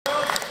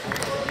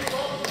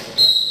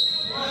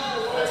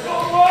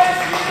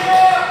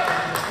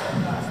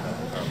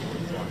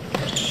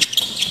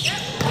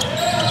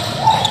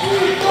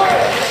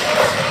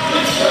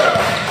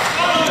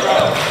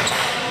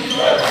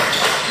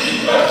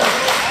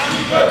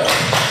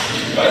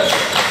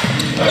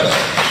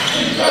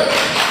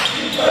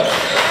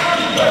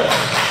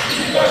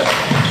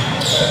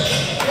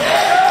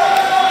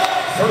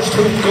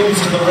Handsworth goes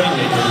to the ring.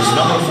 It is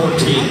number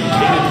 14,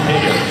 Kaden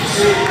Payers.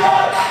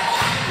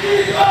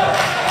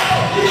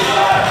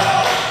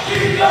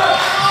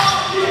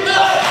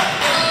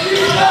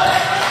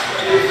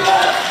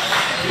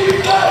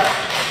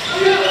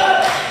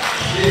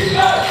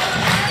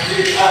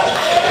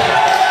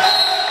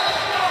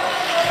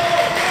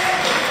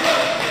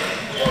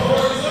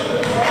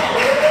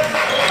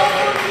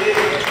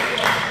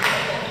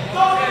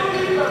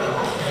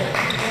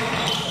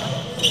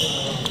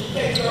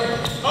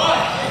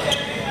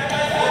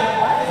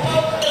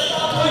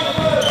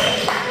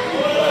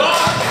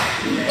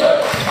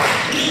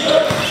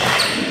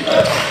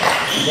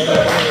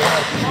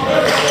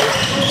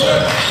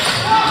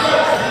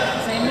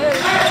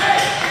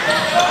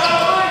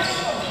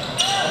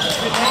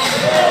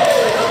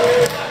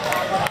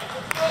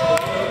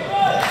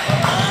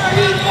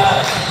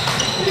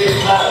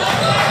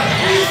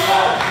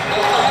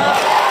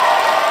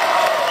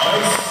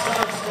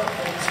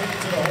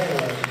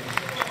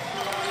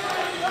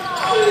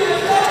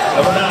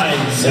 Number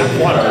 9, Zach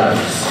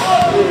Waters.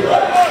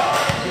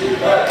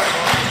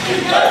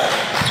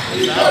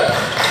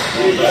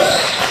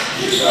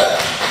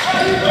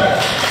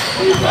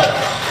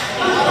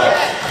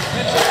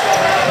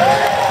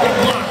 Good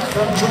block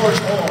from George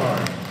Horn.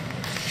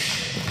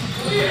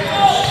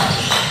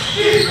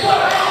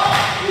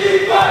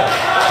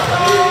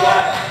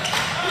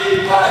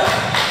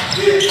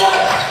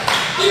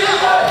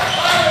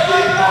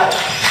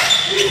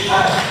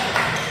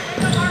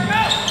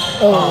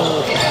 Oh.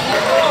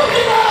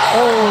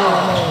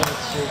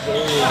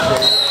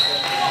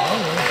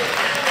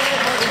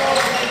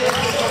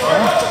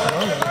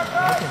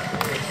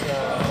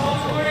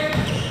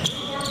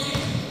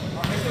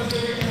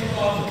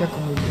 Fica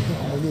como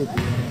ele.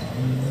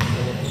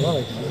 Olha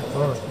aqui.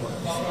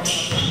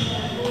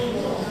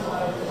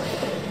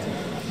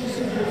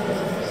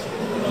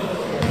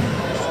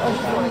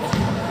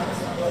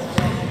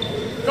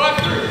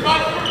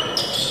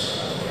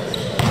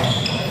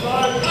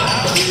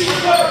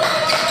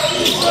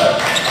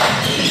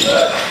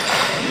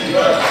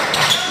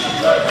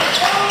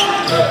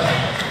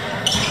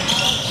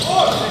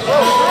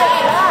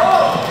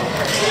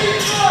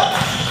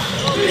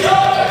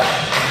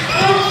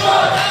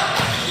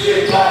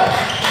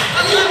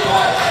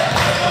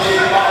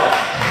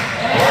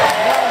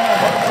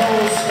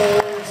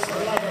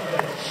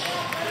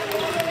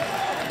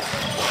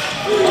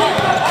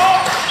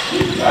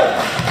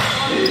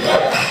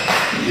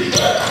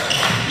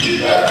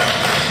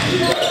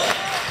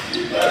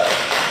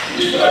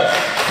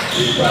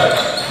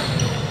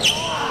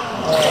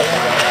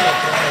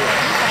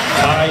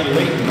 Ty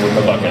Layton with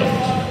the bucket.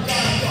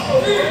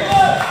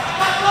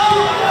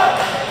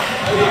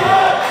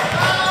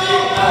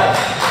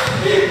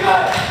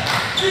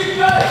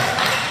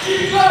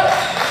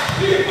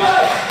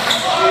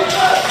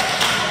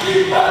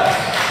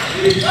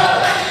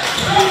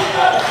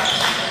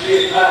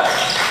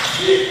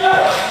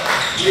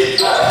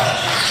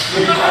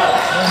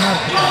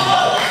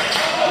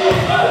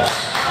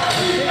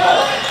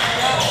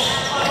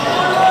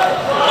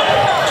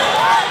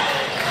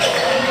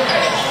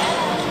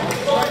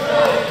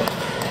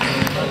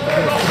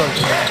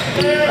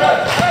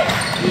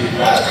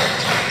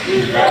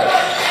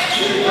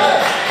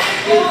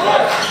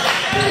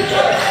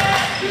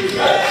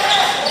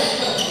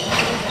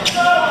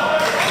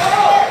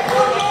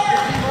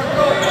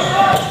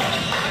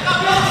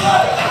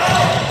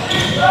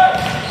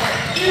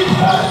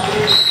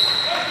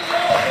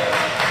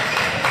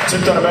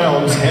 Tipped out of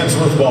bounds,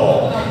 Handsworth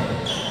ball.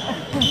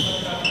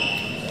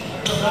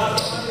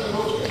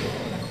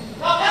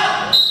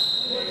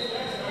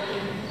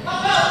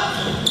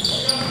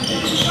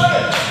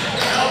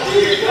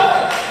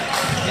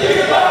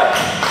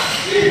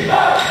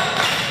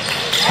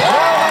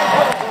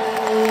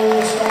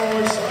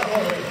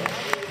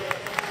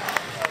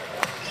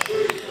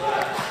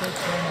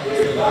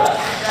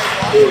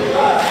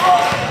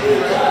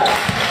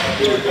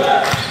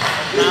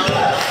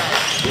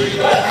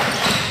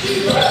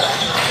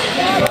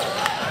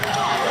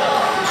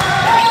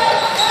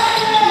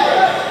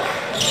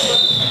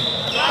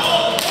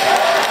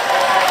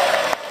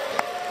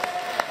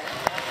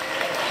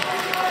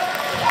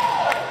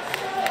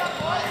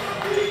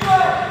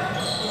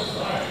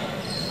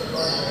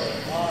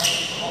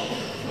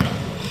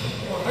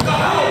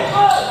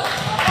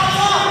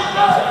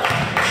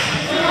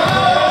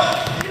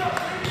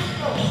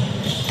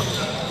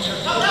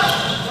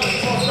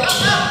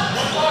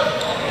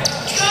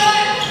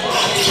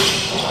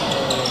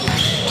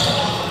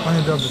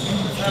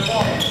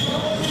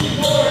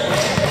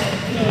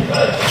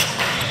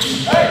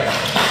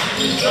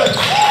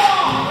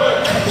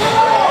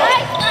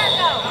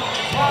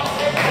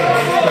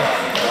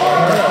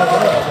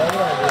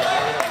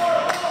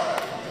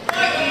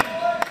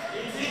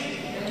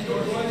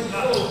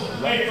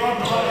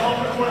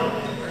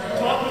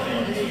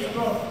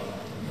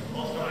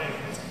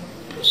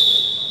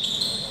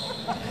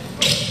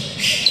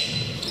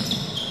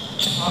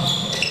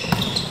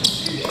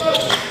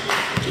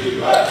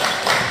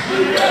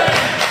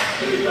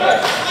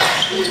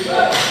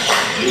 Back.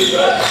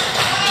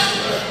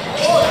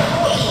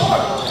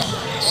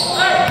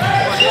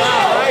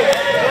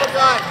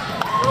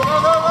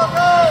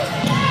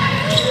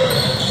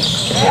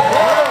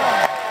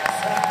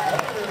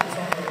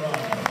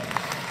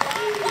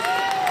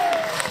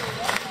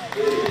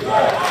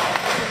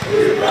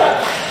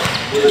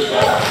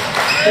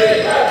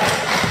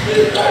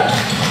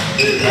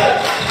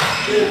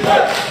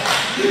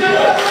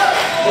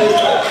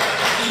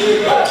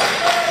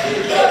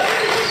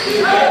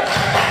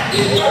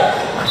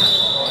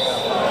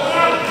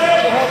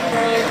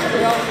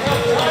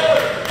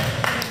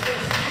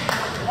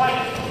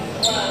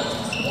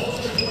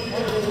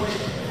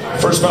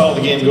 First foul of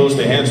the game goes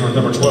to Handsworth,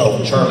 number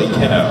 12, Charlie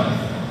Kenna.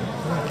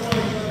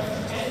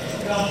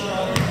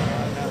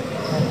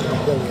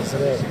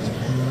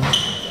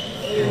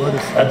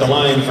 At the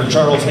line for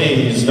Charles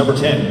Hayes, number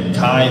 10,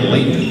 Kai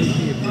Layton.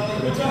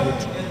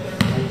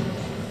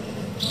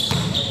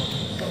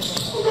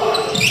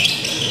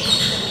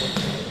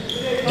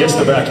 Gets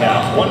the back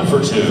half, 1 for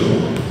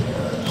 2.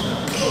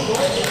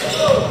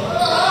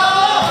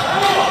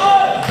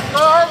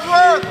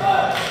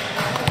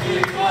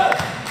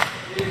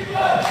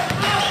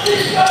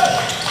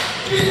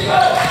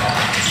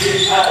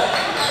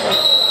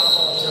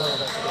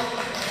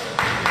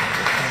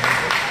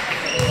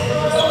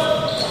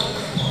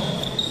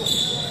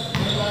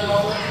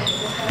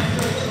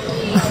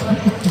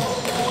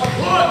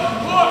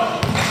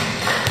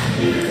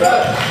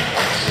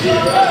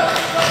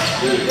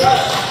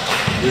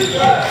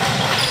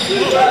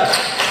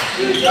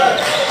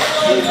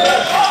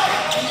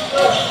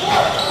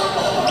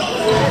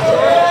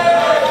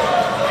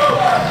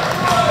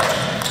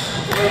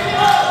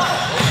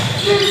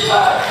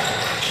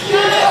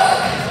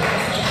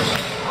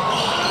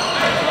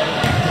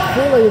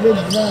 Pula i već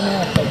dva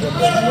napada,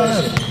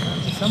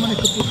 samo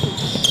neka putu.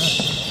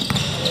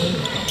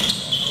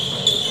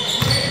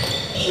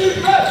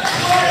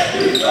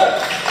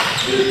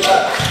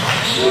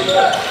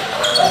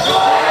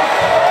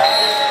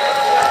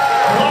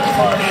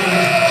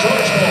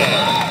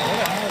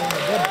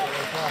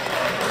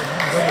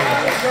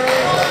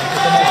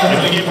 In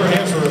the game for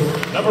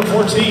Handsworth, number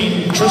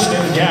 14,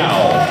 Tristan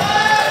Gow.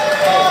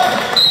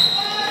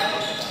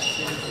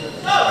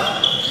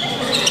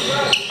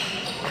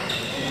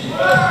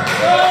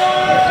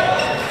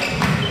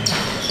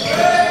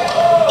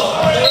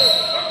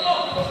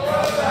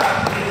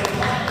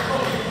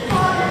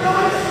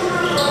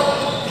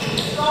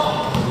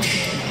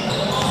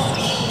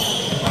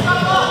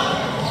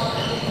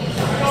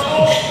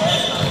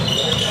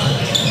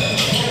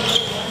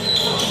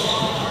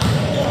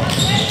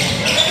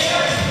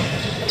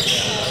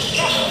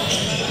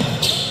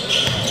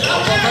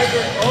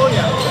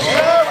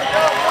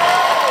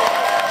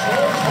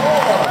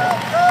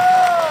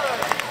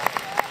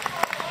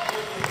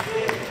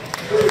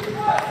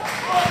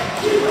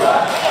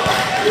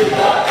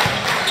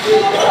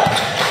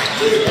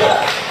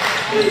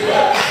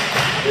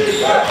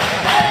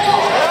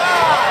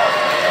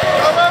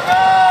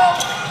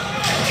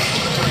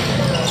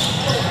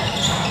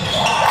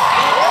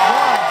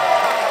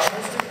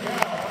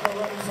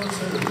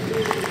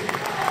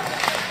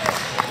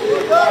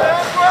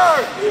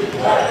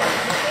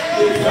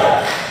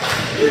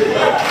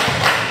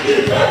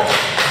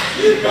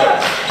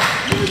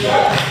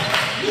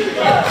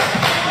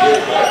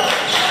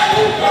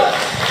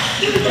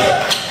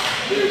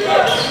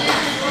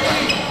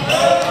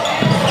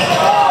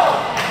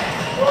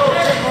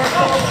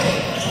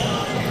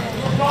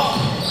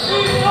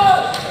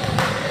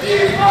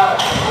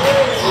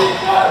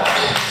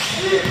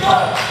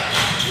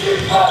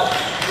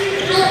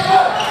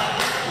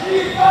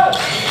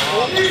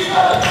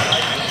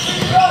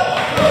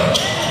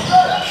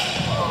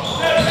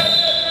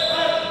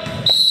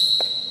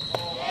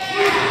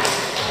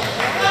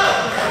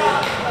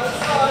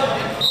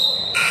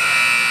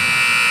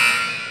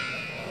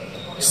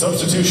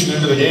 Substitution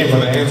into the game for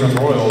the Handsworth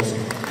Royals,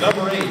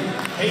 number 8,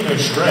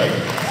 Hamish Gregg.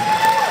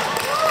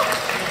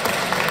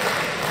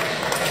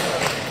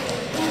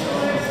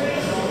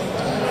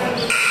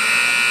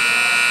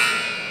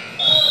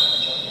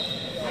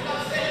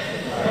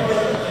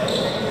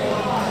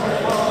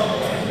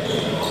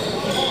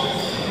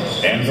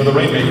 And for the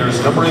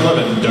Rainmakers, number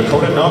 11,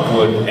 Dakota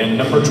Knockwood, and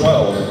number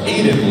 12,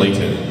 Aiden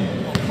Layton.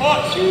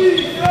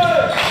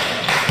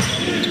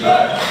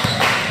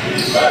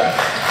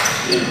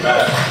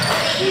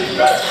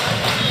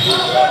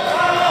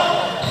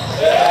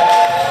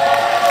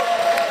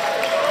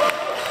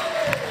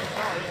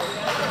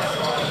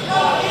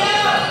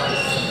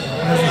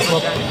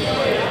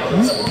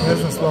 Ne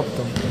znam s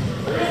loptom.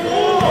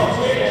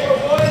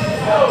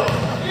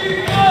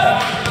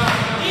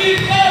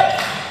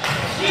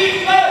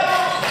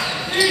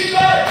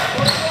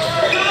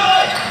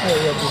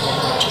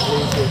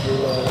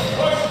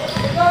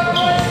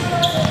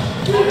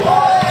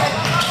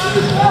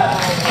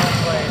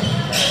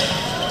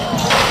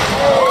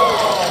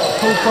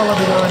 Upala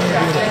bi da ovo nije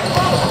bilo.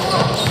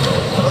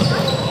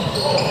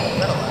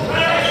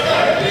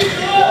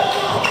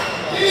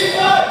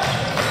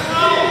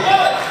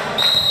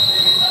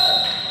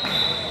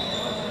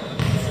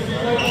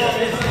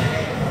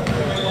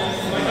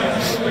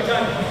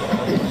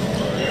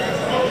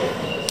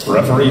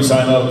 Referee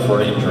sign up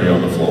for an injury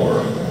on the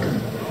floor.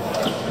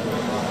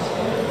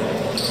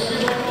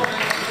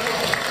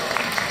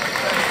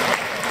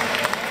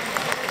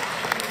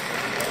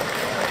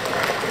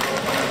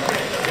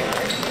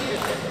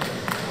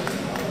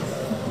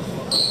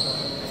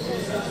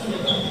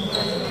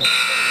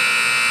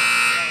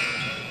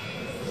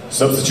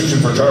 Substitution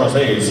for Charles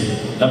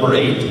Hayes, number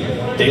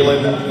 8,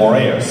 Dalen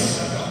Moraes.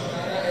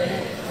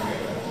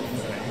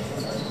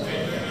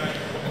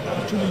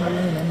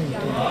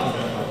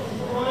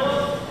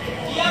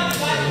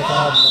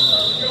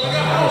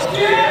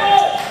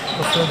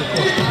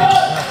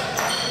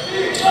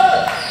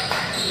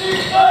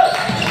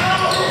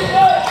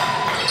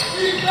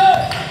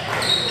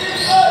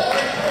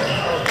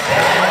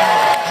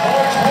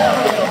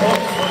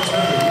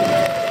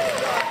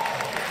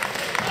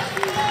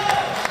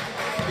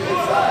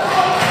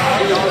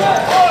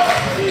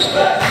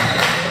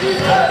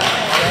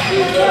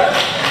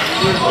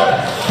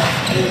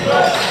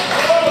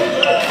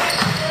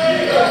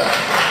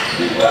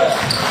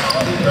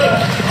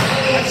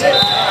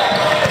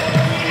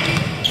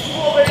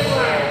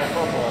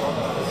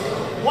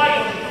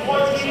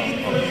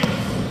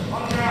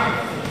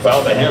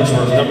 Foul to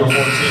Handsworth, number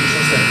 14,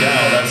 Tristan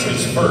Dow, that's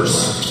his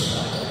first.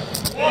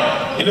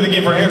 Into the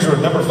game for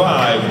Handsworth, number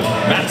 5,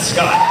 Matt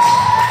Scott.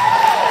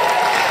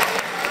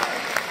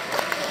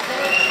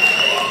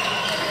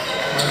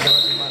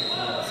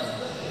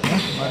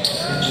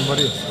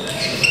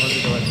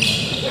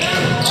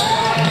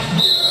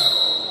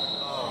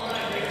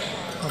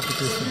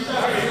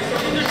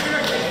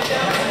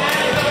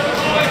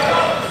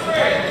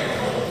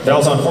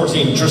 Foul's on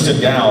 14,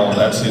 Tristan Dow,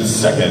 that's his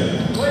second.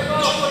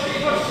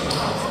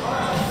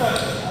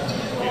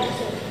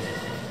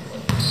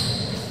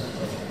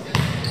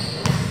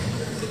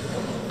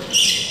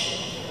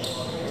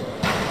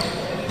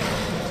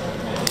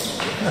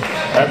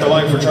 At the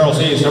line for Charles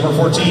Hayes, number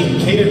 14,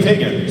 Caden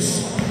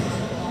Higgins.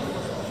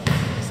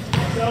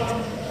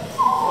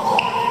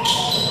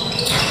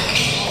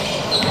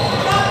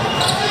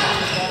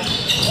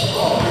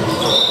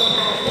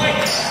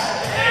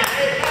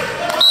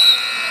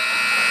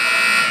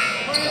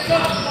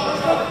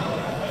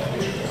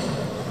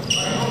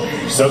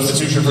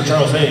 Substitution for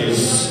Charles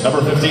Hayes,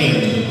 number 15,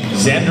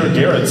 Xander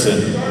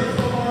Gerritsen.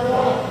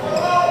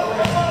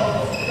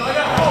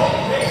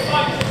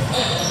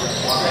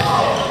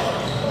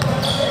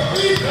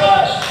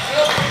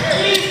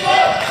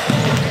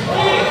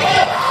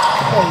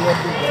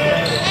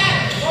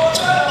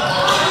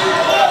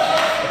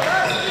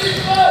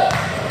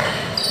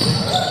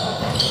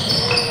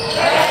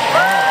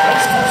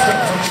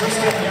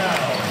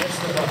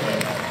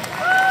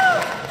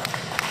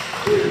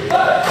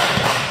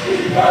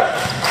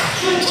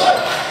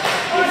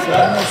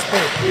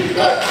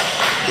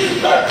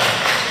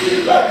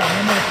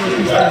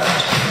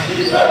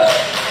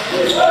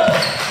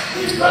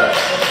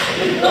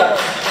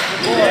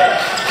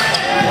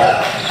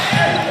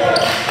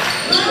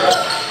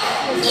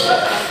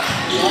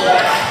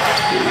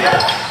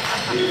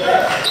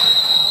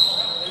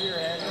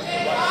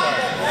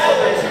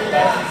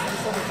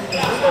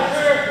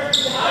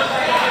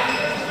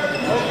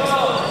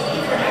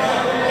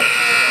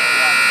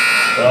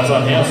 Fouls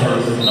on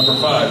Handsworth, number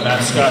 5,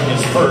 Matt Scott,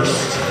 his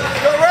first.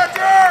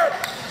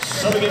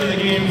 Subbing into the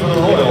game for the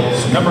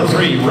Royals, number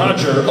 3,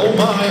 Roger Oh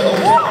My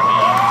O'Callaghan.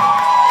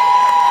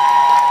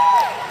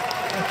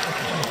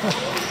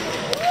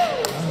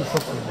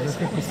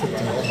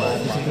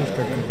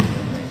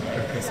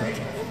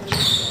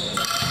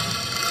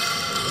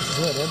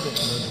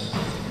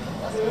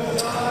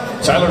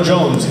 Tyler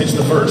Jones hits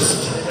the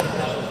first.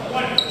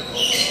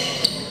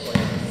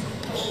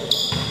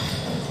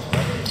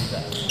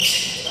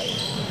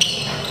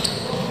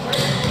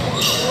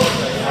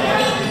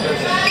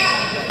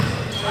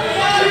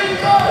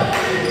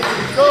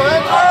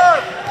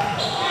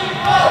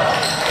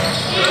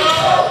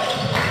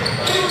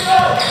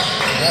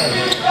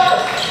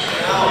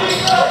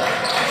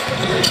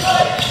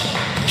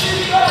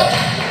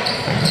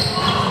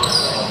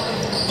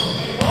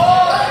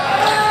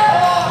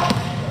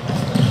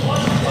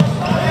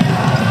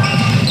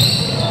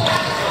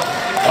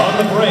 On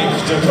the break,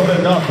 Dakota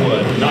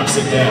Knockwood knocks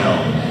it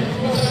down.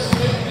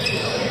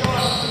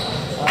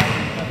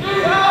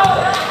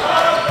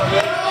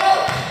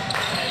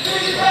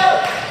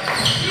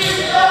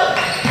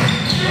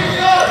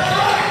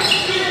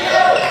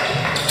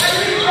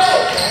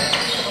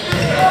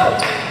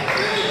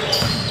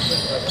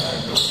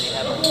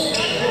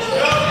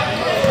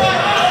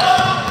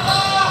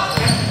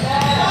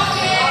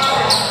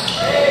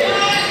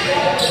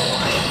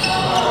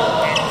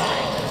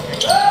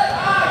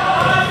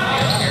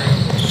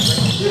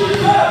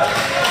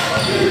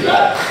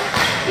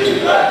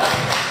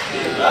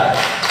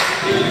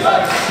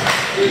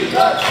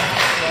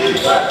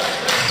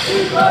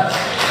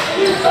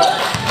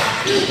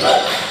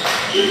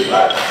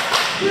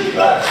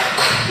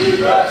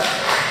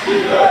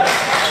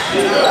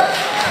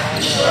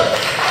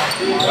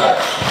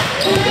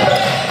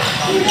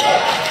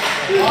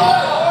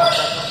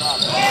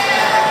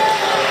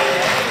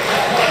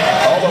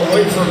 All the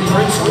weight from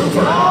Prince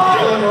Rupert,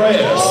 Dylan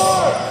Reyes.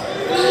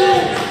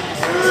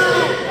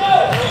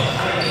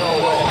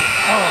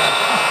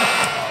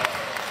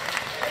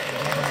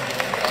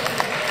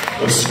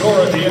 The score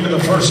at the end of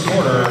the first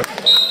quarter.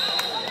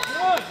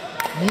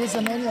 Nije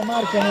zamenio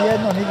Marka ni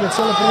jednom, igra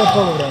cijelo prvo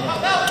poluvreme.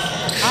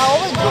 A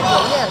ovo je drugo,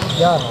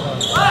 je? Ja,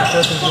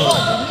 četiri drugo.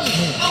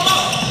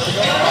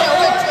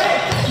 Ovo je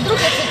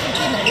druga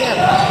četvrtina, je?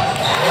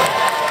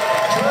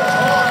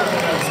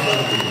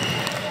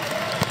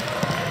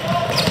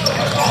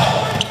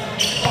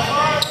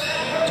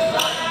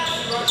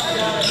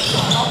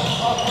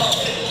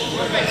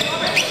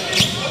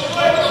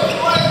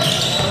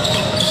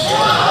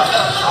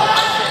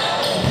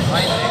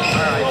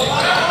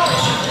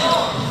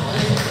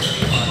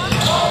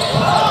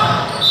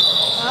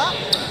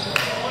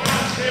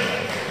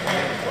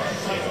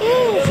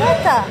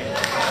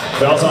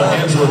 Fouls on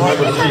Handsworth,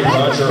 number 3,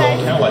 Roger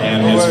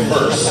O'Callahan, his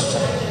first.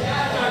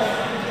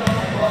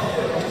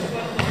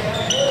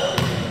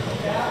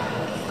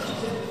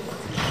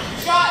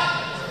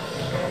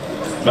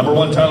 Number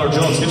 1, Tyler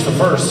Jones gets the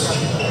first.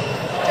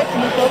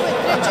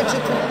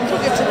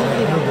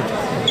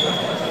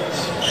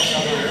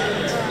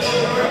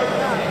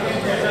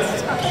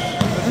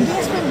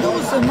 Gdje smo im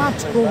doze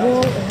mačku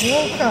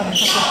volkan,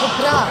 kako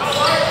prav?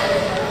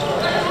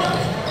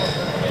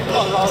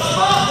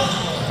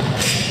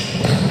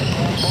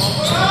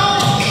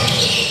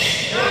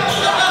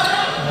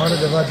 Mora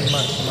da vadi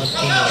Marko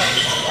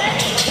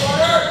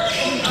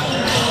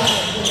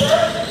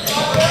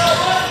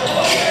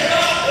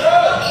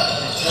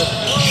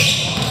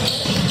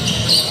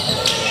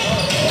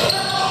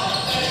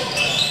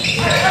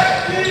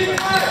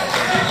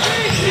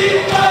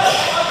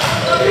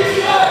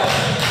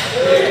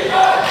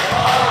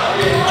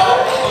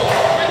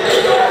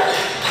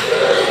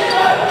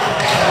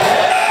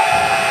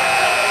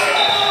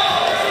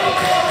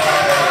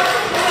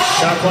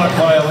Shot clock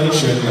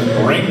violation,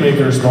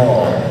 Rainmaker's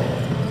ball.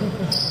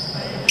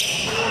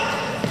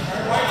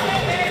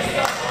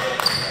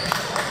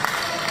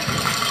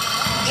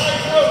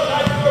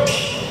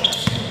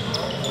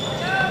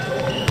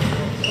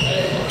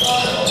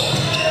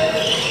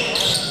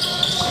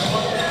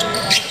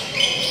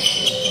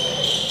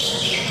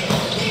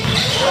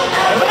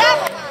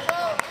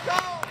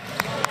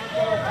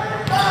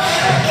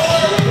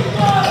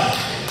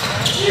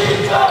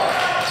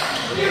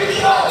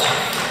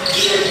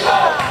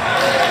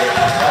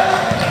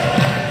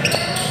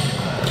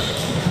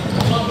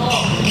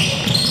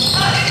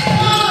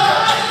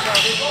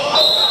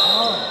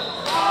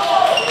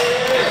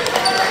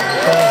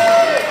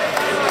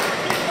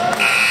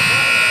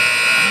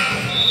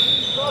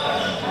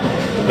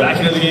 Back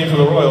into the game for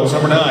the Royals,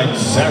 number 9,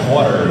 Zach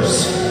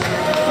Waters.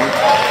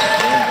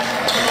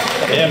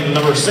 And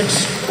number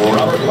 6,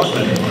 Robert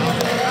Lutman.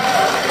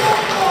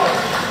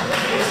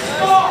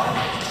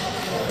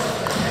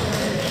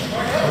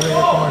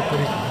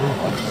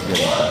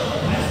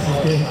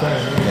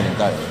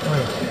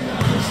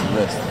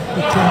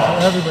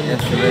 Everybody has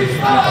to rest.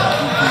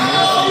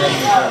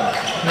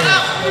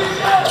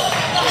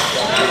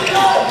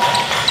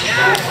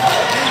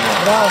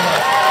 Bravo.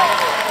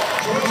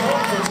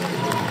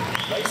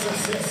 Nice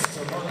assist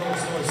to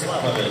Marcos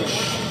Vojislavic.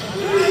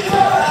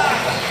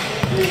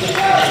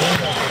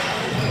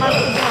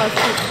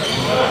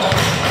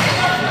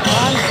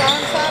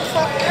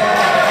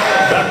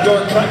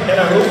 Backdoor cut and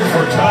a hoop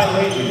for Ty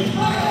Layton.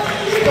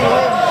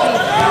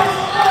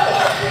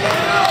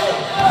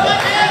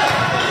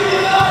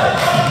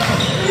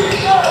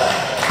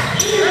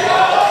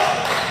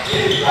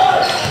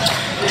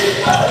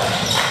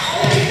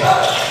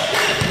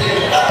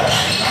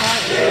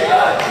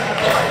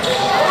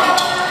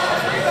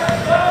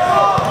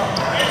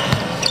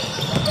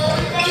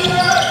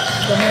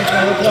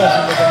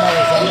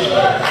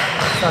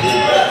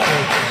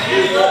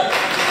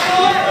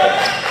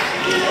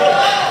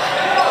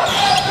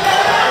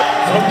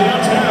 From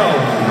downtown,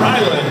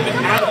 Ryland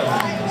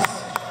Adams.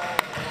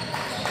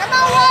 Come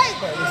on, White!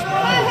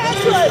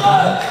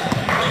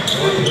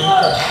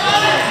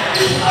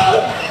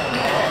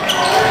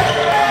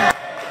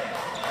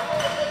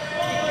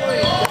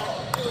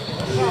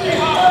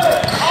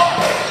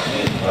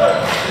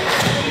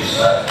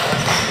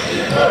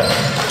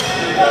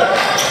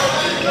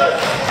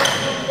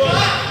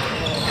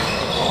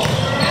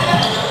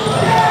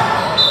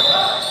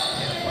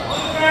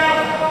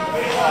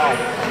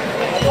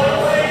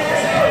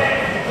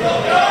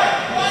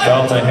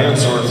 Foul to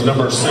Handsworth,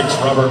 number 6,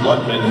 Robert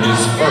Lutman,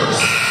 his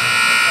first.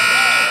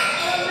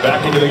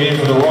 Back into the game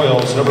for the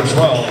Royals, number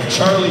 12,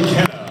 Charlie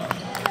Kenna.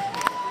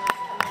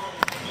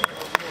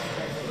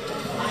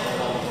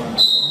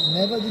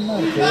 Ne vadi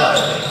Marko.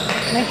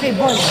 Neka i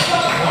bolje.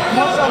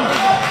 Možda on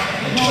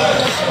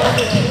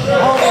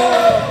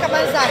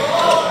Kamazak.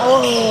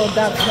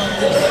 That's not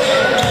good.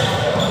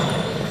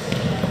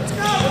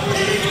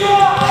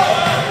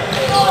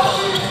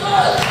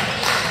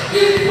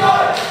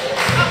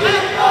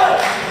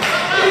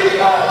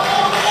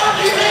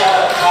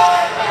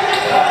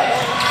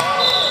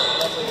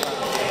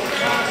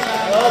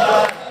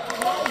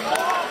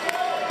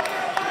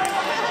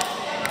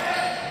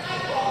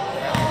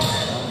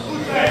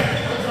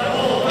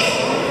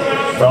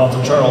 Foul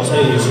to Charles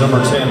Hayes,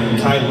 number 10,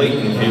 Kai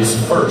Layton, his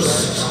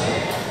first.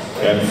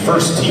 And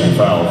first team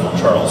foul for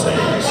Charles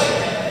Hayes.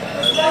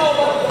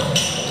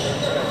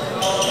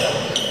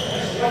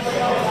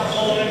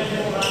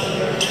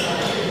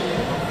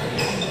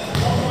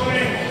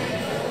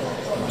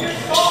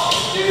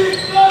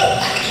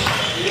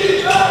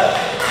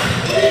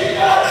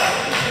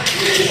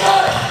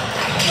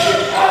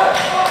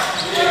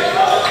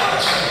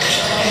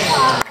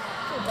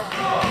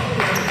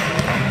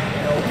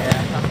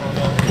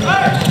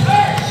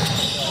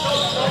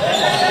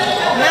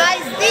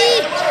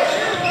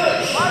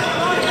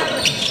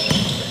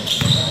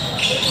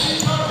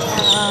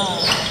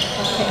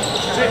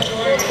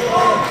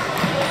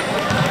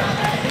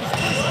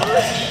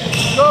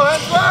 Go,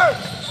 Handsworth!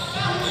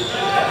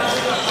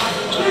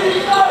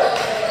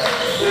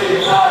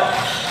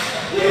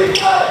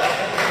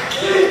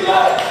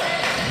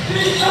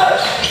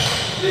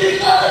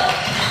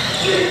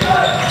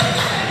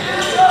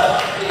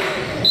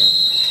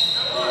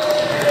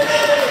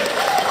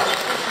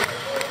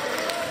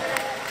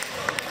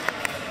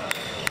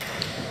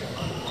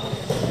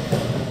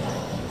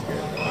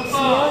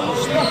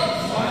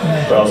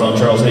 Fouls on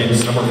Charles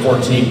Hayes, number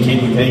 14,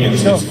 Katie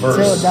Pagans, his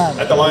first.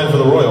 At the line for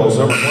the Royals,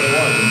 number 21,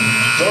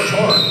 George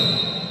Horn.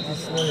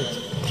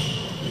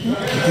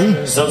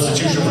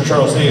 Substitution for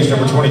Charles Hayes,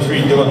 number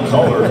 23, Dylan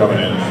Calder coming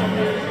in.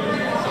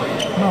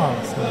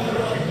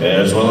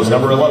 As well as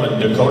number 11,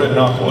 Dakota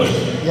Knockwood.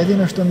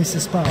 Jedino što mi se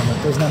spava,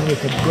 to znam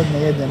uvijek kad god ne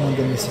jedem,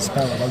 onda mi se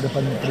spava, valjda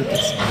padne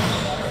pritisak.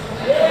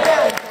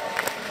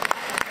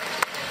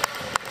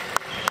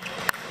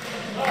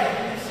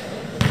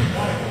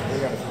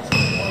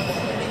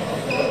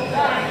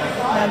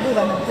 Ja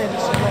duva na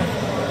previše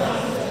voda.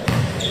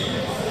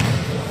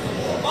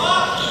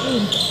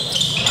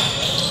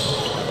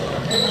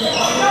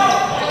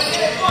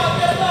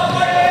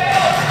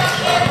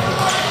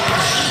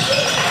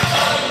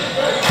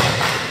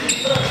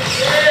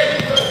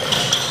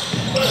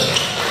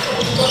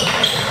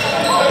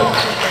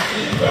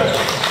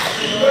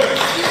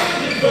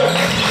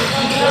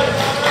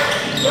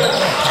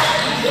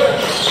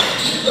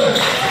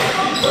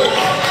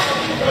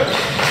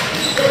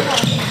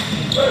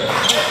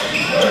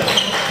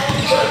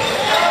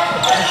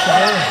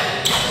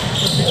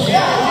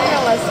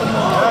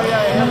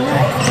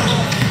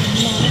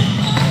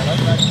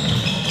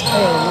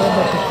 Evo,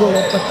 jebate ko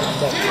lopata,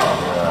 da.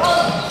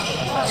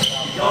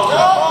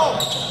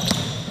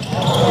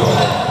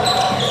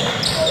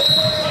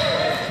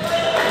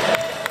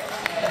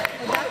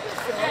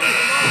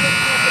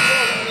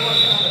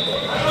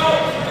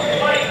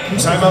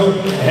 Timeout,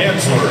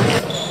 Handsworth.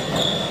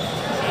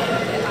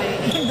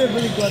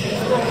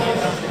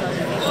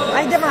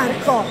 Ajde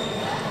Marko.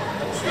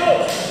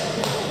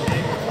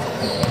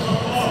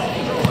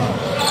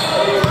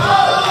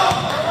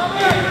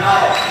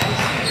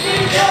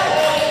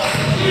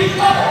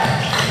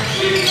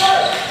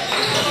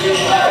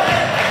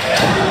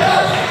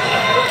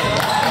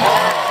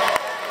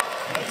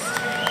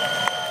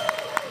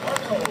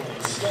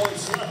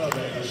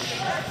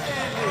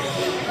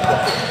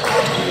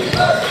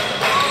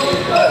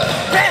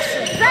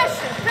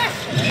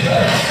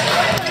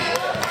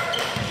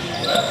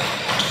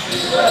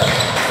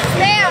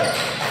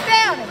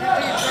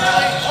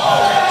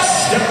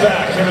 Step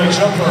back and a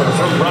jumper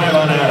from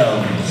Rylan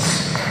Adams.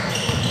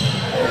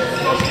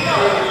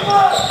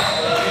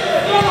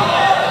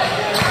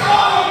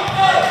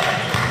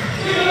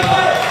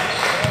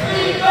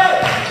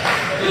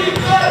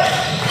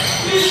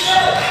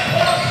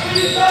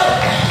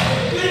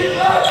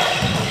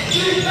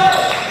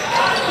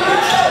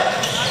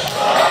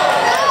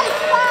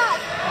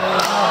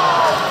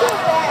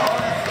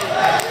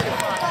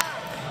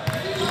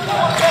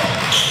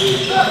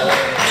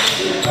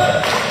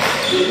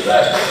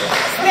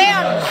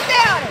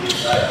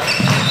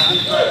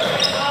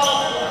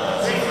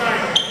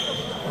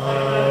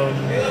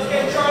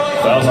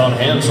 Fouls on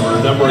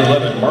Handsworth, number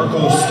 11,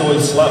 Marko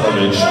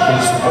Stojslavovich,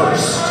 his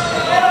first.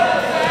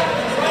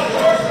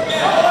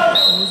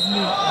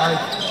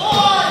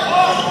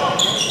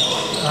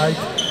 Ajde.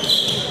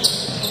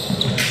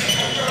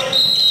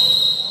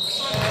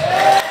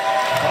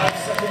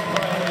 5-second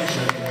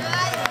violation.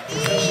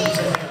 Possession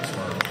to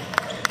Handsworth.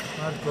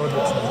 Marko,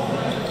 odlično.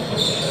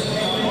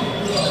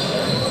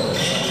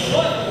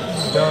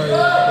 Da,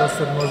 do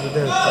sad može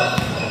 9.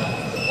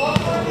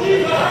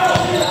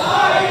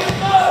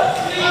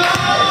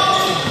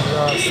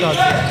 Da, sad.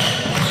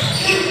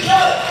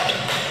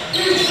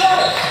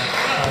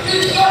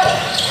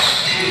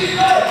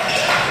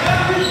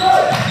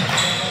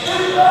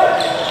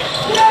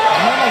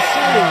 Nema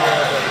sili.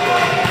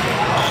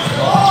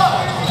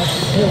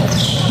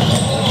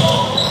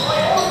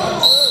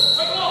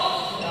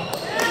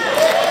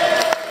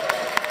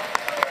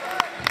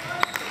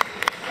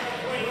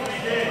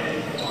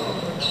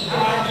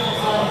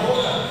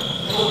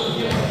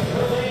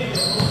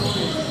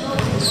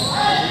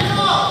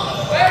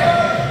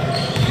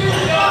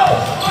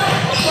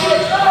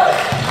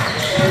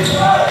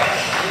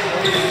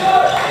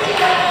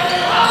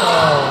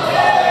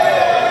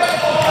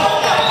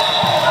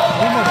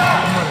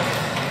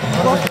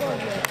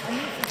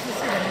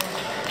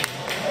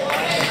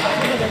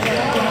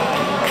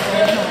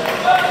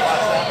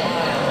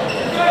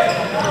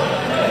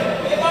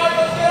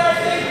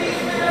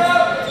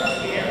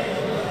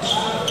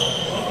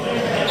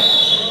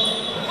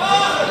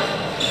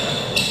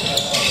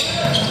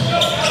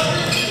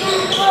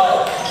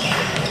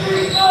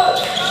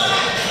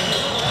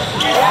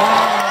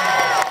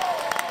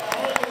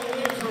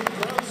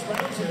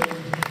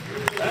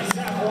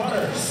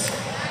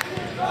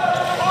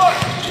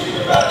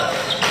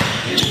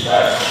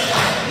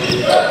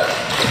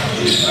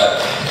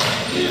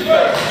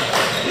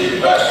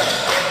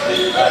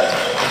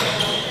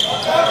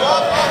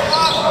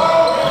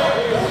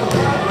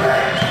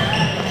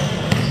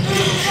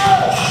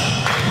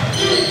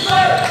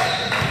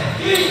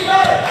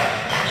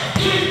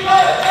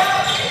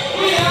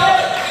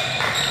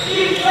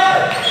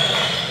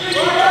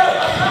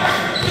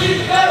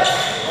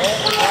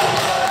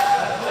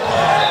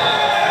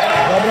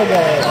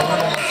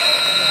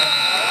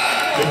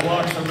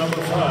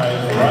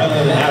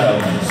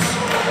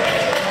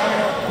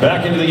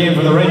 into the game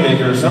for the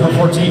Rainmakers, number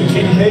 14,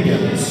 Katie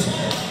Pagans.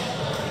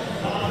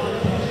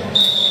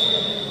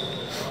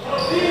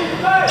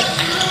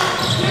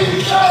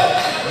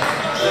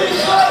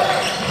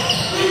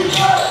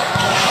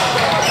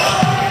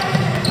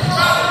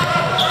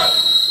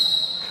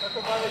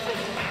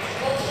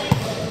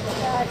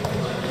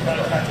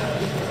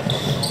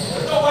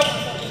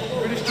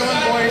 Pretty strong,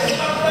 boys.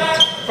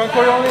 Front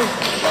court only.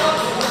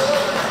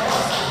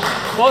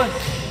 One.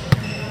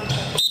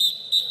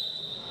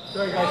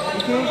 Sorry, guys.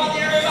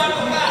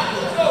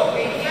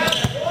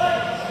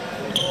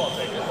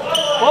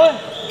 One.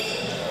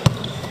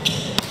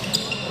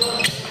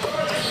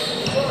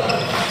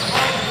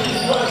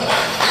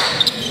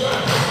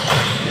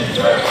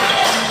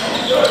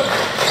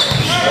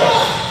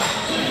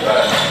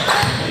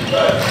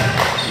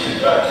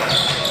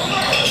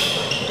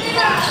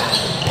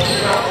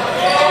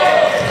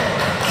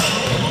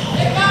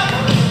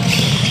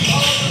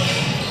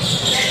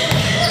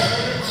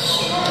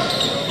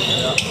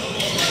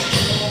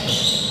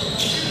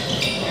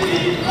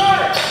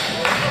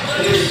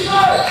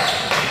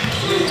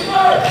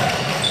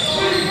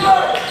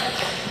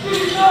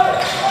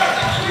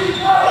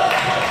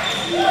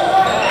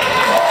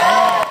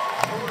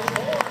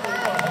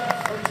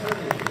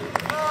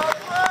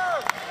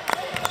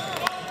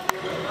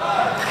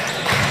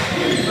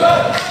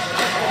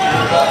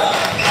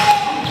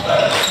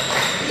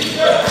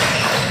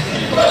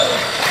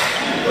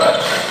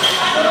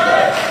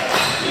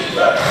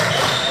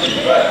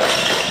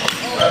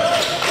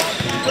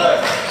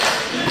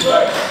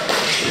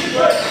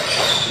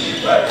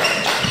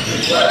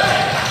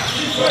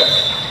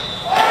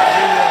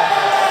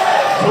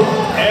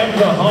 And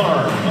the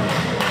harm.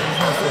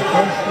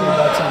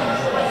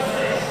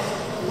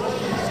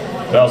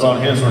 Foul's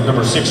on Handsworth,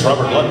 number 6,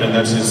 Robert Lutman.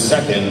 That's his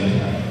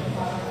second.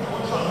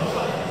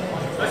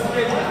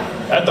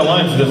 At the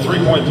line for the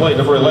three-point play,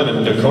 number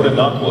 11, Dakota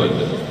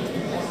Knockwood.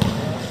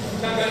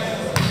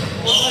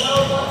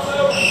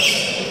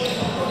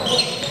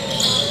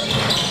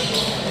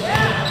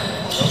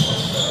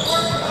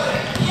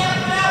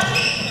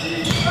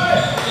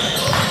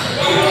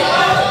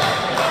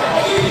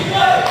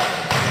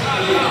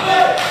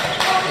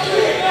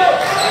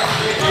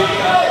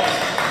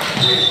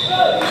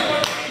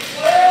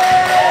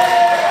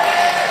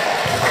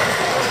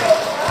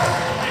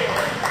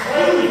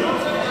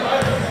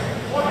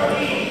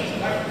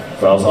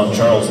 Fouls on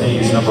Charles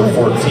Hayes, number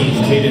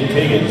 14, Kaden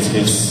Pagans,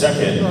 his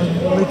second.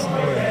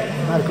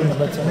 Marko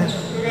izbaca, ne?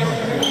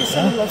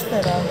 Nisam bilo što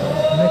je radio.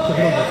 Neko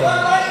drugi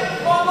tamo.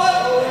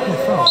 Ne,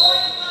 faul.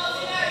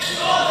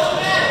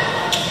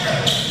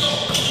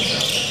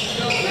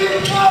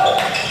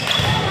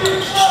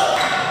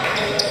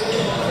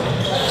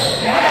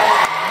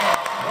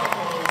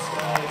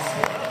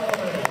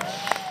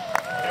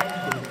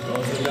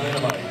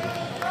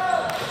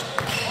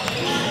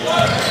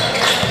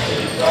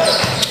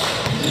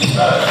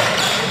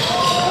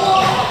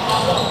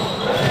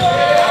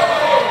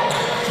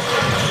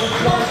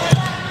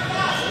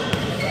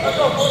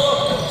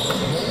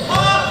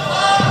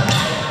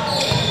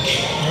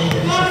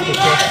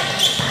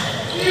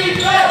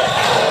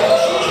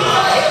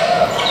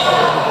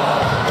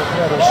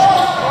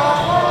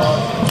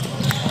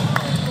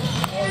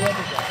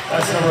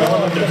 That's number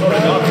 11, Dakota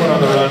Knockwood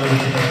on the run.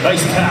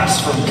 Nice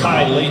pass from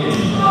Kai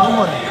Layton.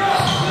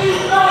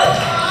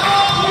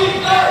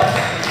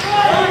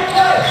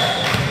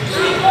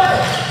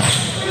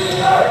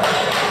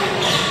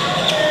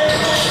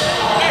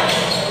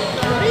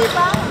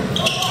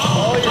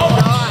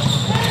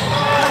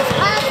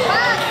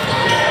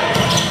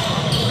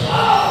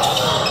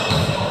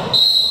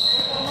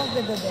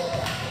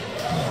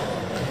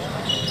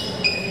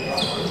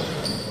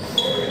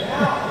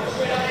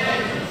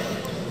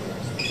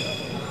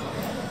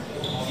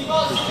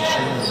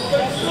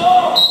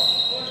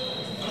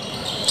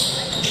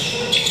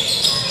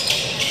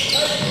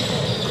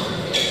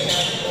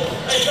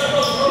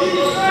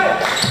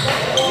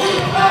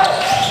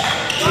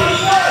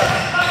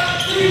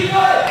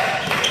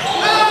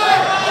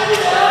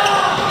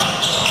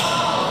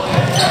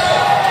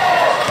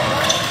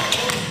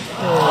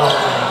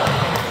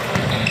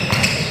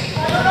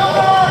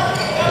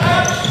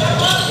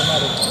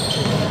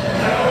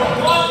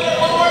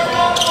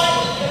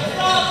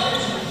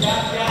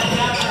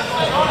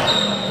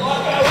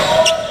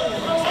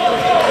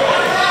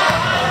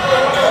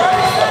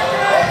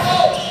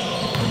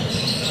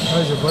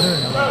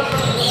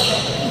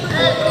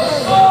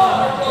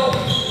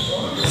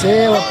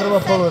 Cijelo prvo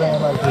poluvreme,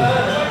 Marko.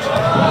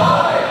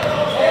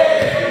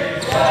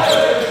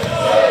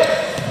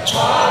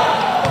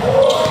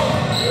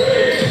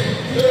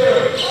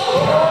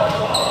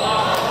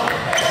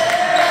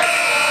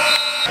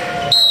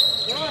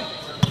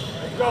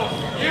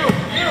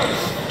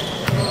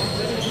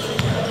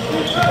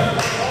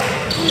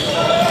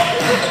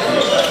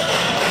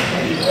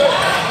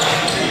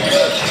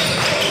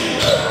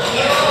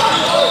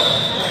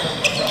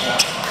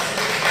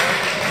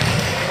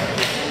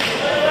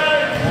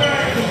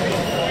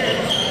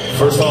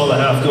 First foul of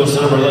the half goes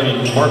to number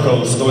 11,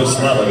 Marko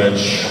Stojislavovic.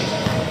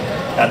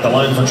 At the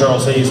line for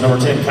Charles Hayes, number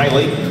 10,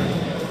 Kylie.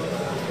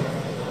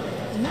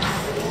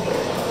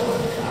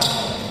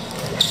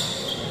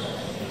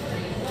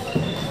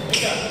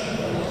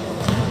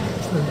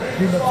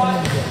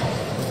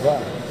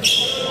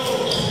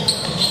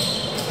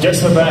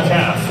 Gets the back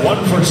half,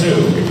 1 for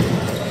 2.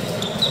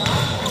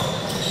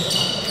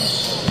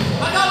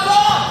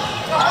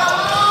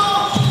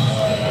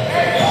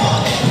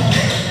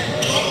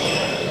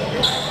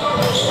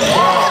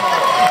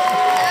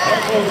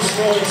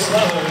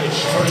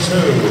 For 2.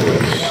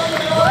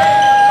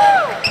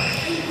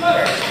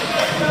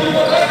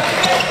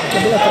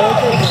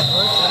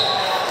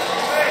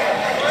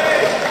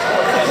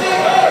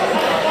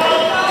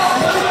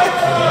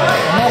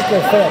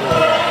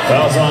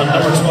 Fouls on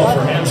number 12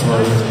 for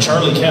Handsworth,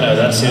 Charlie Kenna,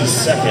 that's his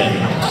second.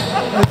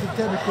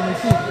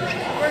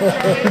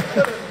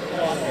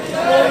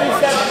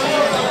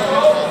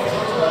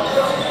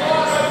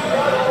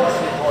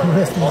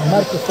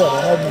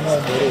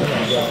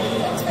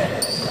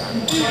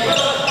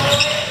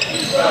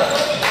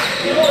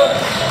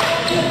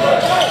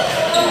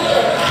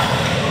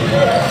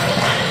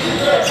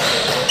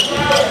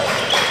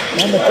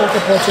 Onda toliko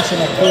podsjeća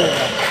na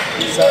Kulina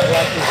sa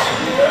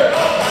Vlakićem.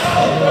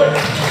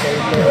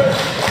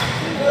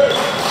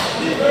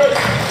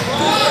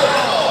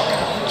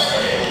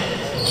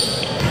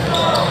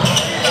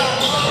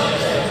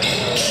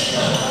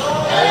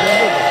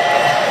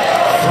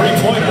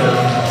 3-pointer,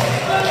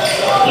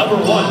 number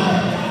 1,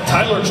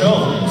 Tyler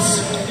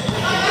Jones.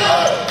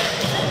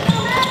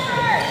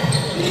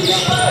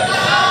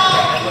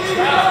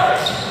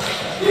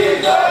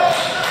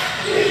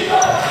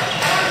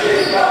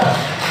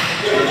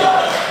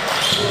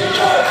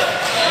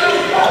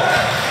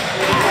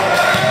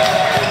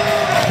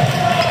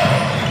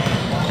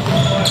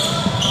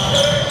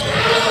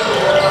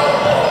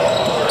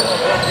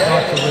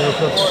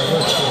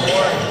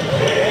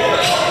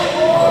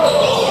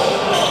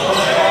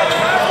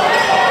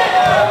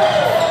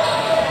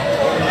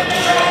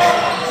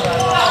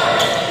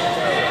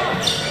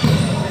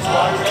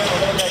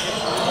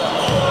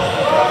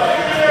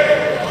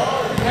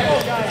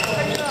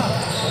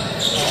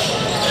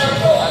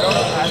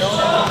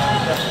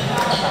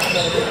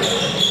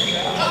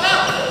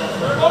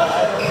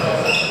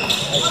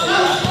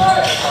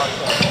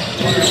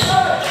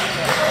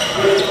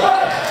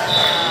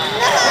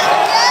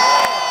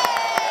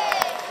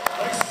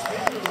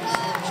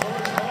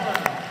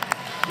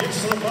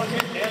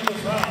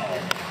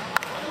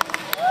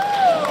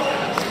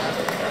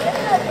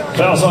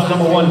 Fouls on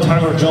number 1,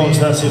 Tyler Jones,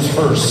 that's his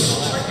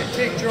first.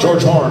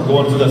 George Horn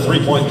going for the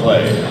 3-point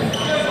play.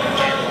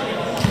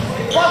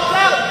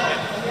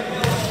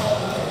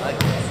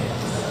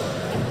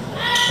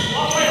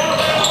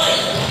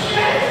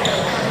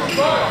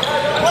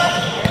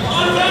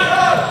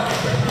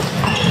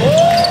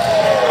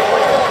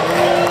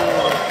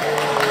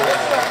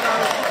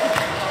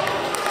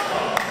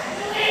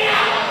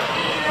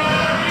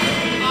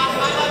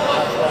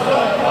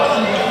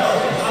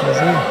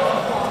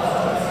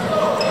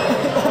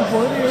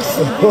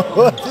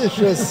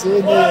 Otišao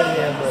sudija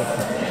jebo.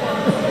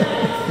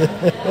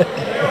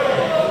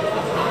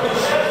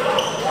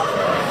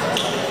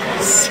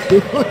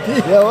 Sudija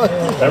otišao.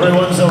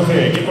 Everyone's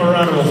okay. Give them a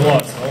round of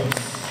applause,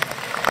 folks.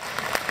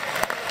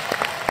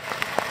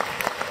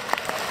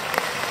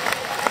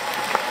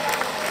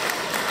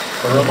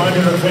 A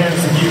reminder to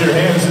fans to keep their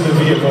hands in the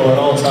vehicle at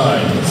all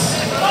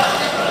times.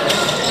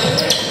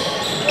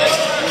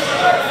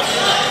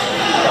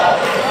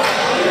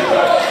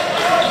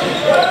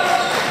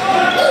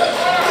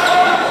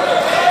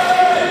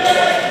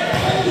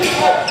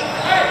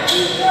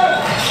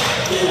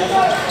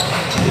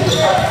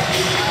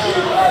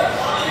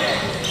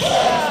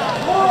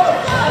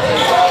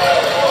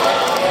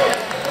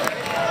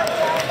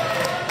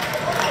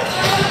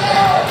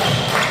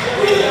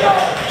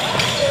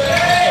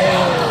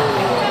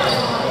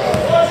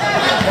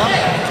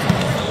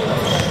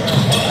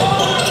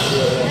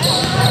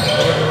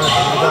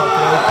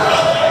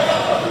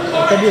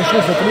 Bio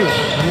šut za 3.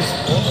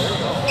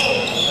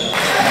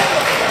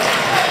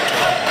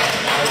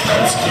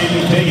 That's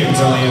Katie Higgins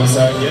on the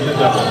inside getting a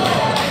double.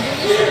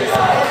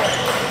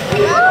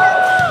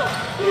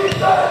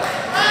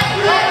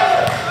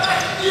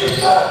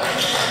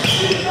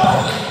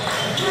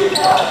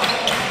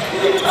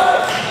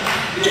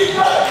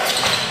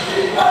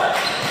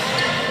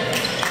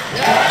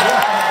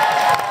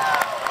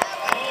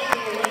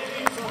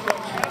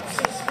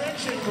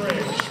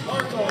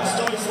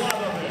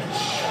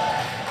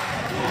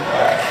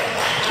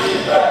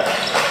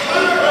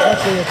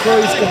 Je to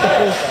isto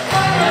tako.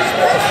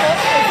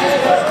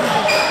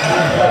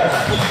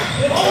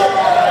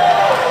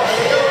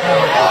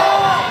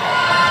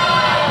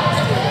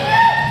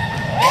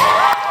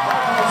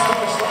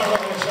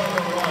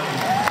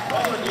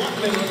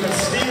 With the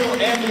steal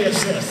and the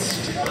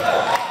assist.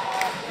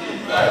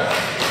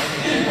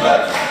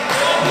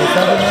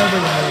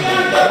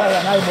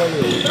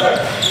 Najbolji.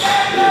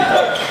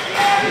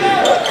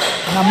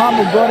 Na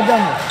mamu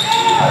Gordanu.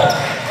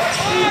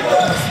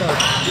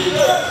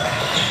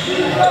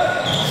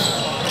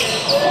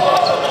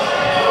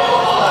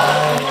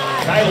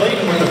 Kai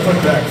Layton with the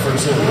putback for 2.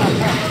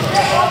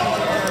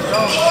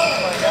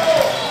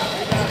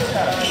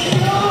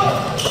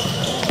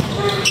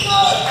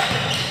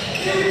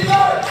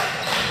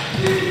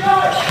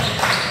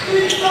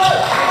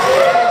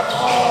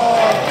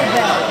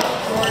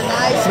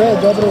 Sve je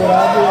dobro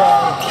uradio.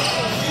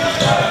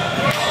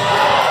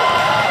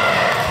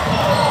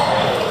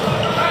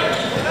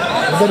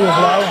 Udario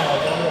glavom.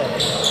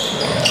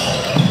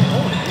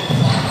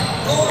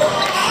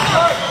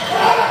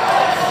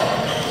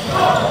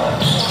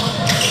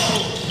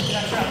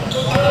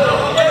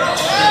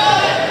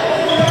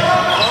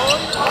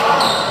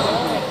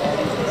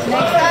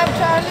 Next time,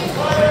 Charlie.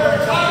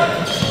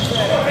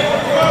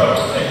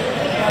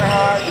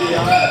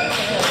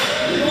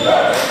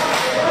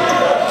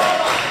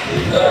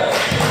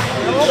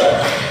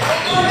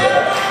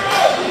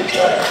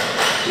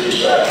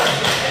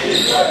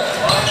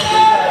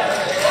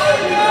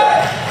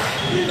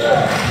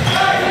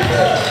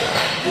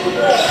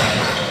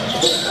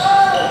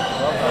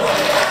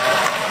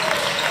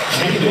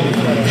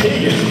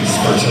 Higgins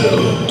for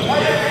 2.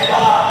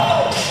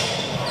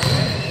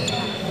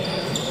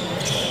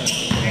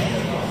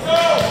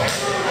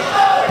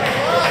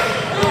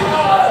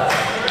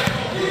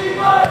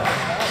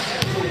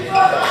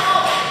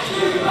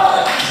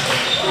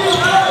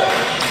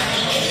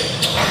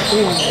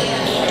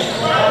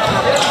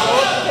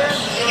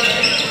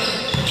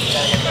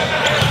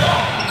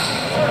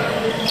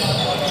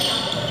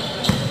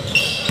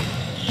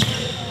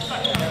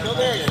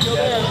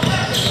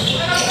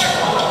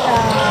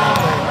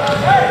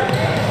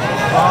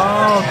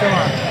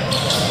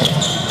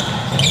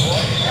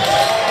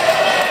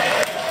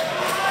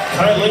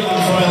 Kai Layton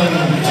filing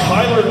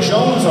Tyler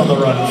Jones on the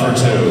run for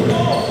 2.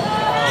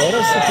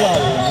 Dobro se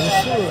plavi,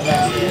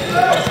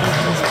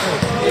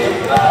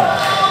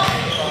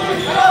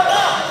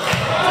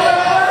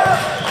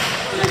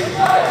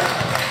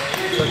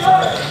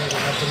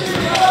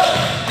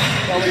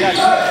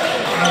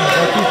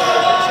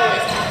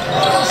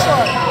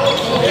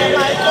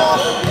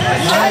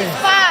 Nice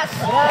pass.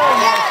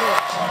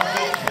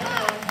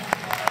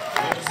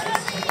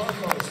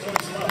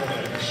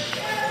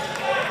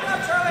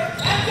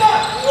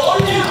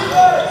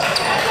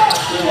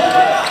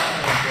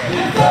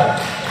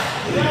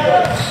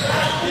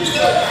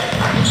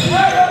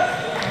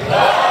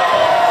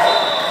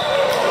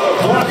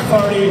 Block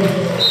party,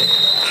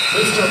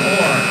 Mr.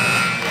 Moore.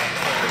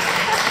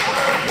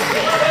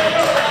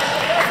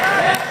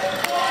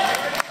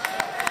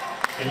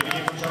 Into the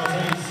game for Charles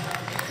Hayes,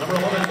 number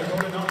 11,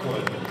 Dakota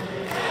Knockwood.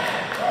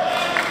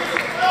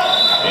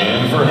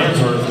 And for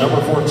Handsworth,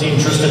 number 14,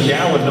 Tristan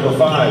Gowan, number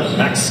 5,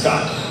 Max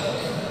Scott.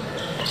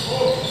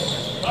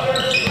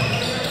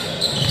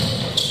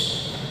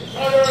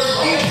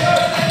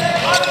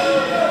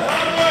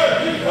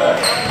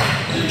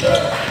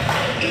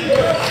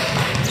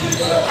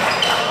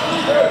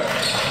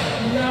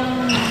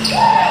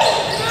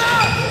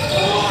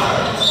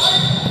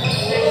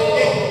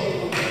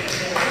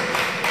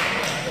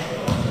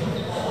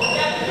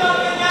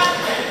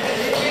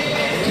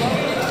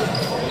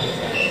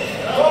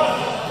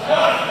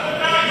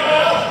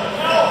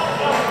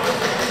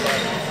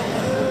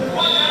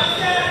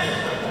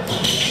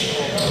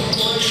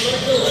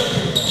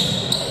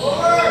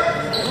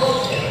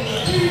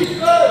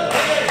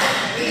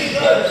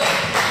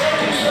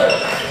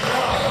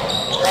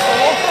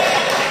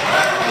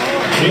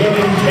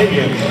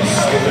 Higgins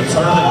with the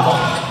turn and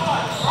block.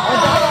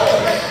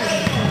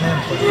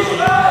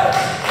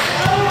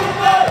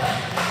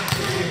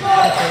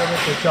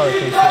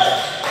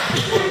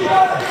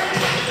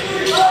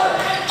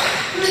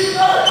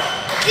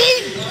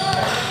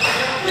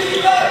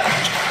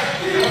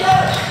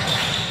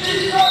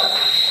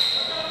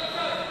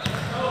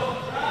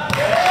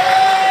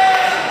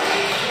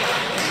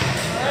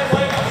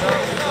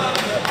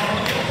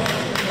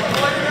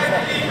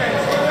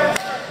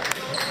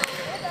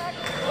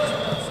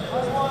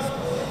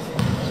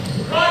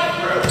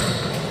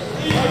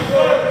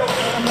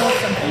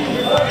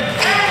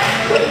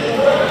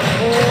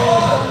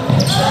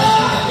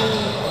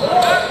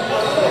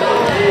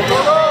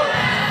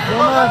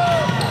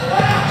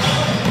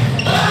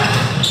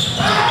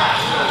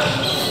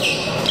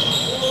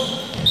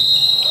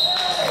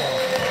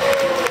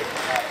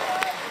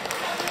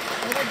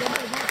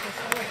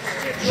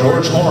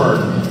 George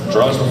Horn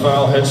draws the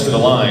foul, heads to the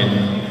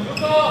line.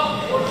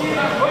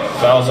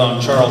 Fouls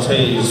on Charles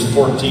Hayes,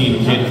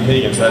 14, Caden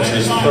Higgins, that's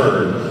his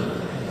 3rd.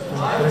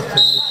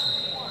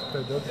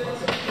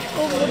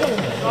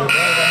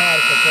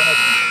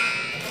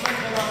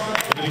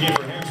 Into the game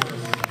for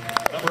Handsworth,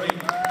 number 8,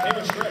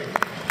 Hamish Gregg.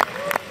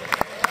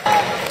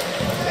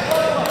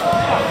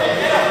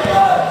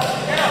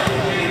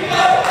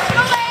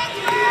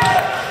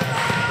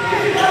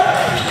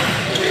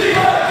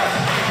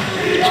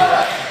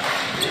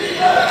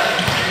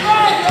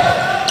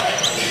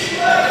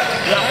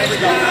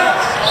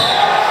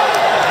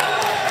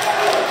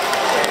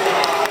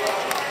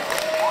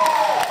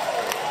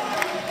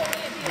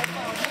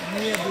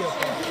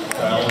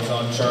 Fouls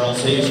on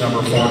Charles Hayes,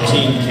 number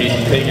 14,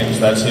 Caden Higgins,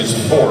 that's That's his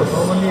fourth.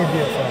 Ovo nije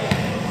bio faul.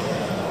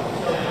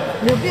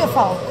 Je bio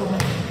faul kod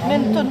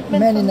mene?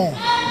 Meni ne.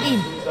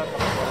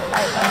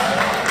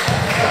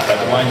 At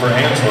the line for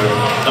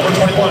Handsworth, number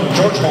 21,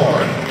 George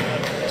Horn.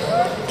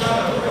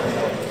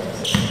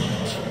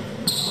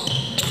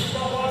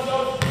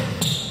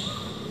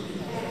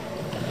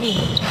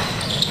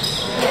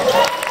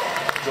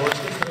 George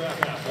gets the back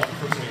half, 1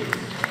 for 2.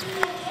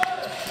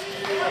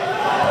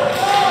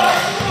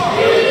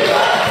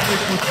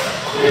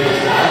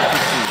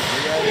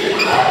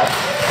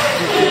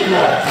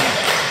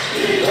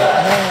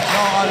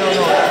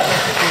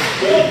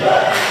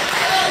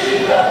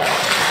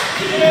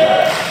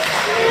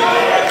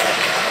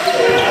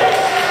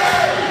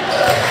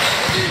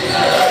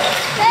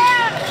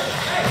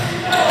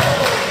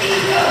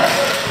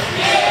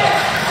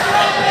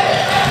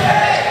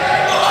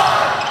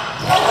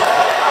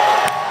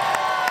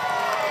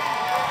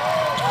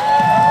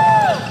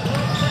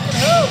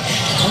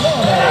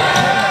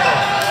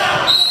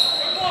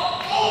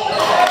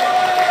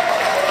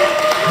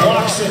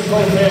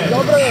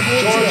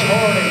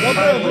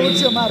 Dobro je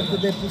odlučio Marko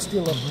da je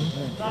pustilo.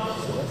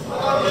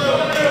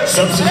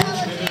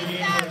 Substitution in the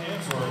game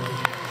for Handsworth.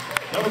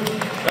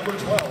 Number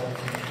 12,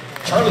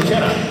 Charlie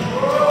Kenna.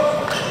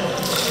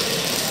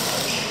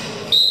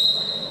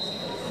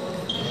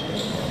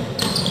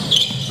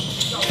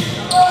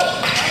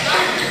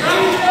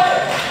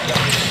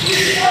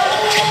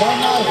 Da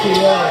Marko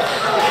i ovo.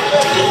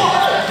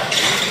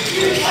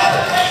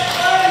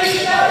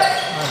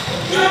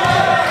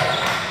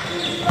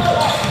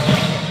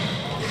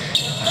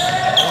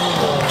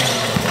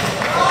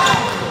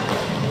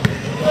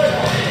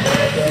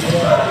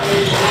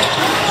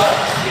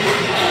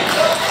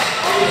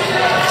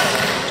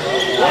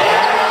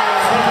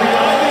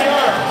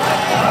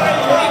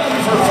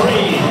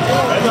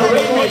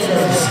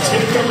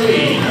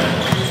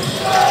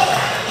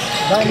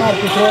 Daj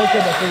Marku trojke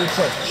da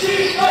povuče.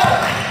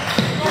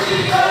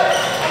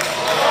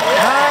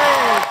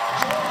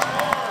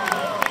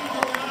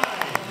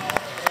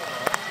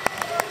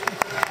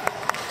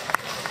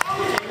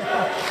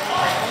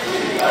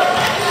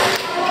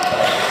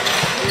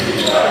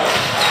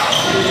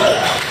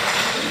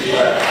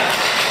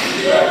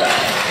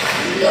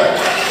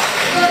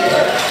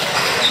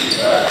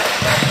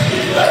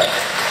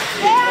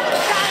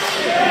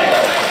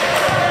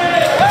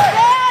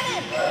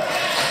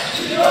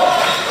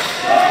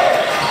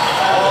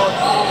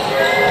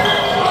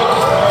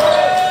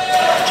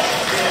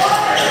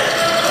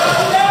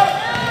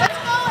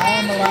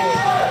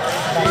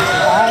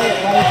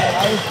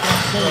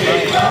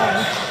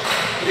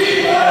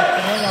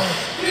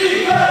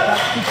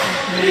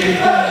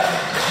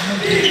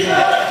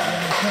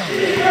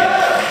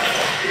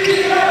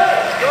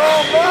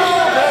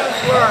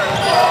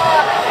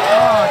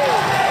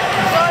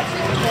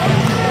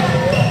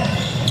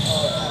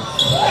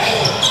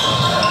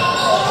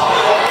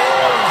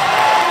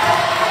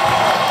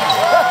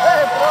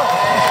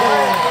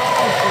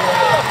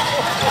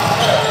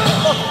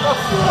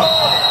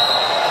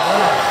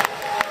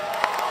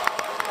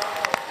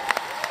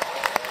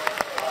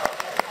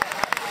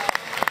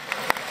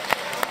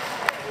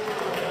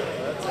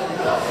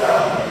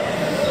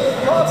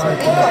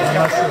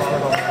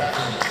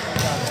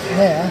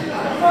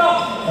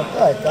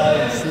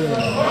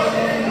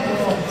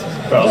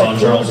 Fouls on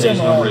Charles Hayes,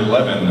 number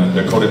 11.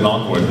 Dakota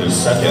Knockwood is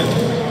second.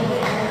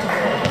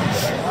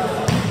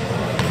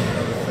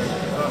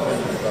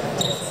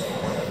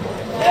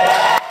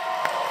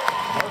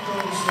 Marko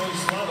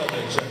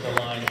Stojslavovic at the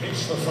line,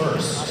 hits the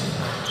first.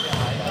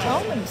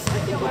 Omen, sve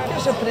ti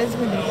kaže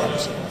prezmeni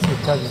uopće.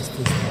 Kaže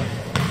stisno.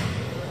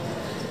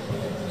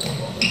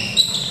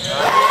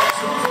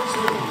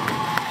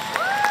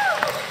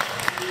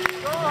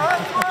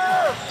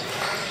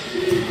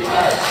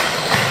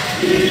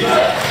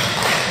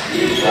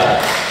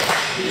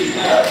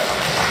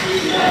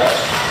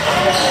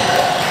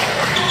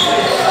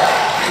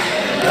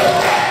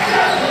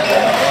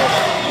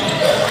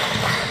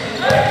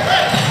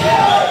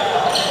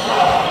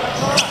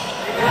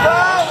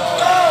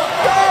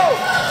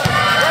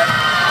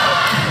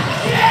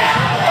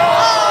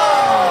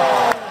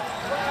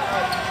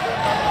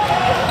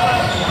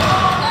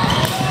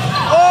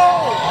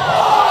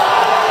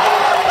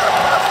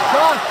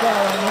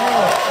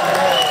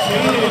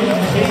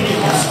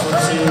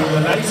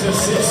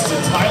 Assist to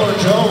Tyler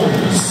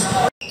Jones.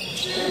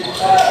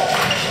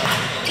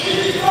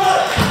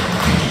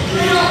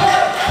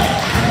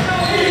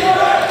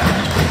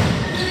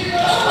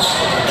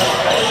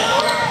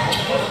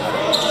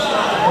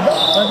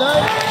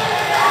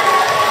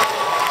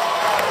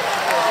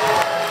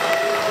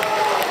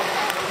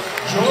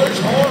 George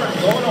Horn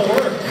going to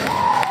work.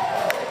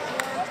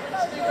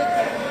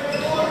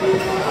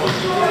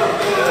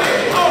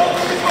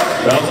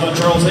 Fouls on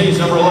Charles Hayes,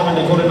 number 11,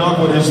 Dakota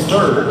Knockwood, his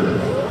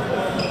third.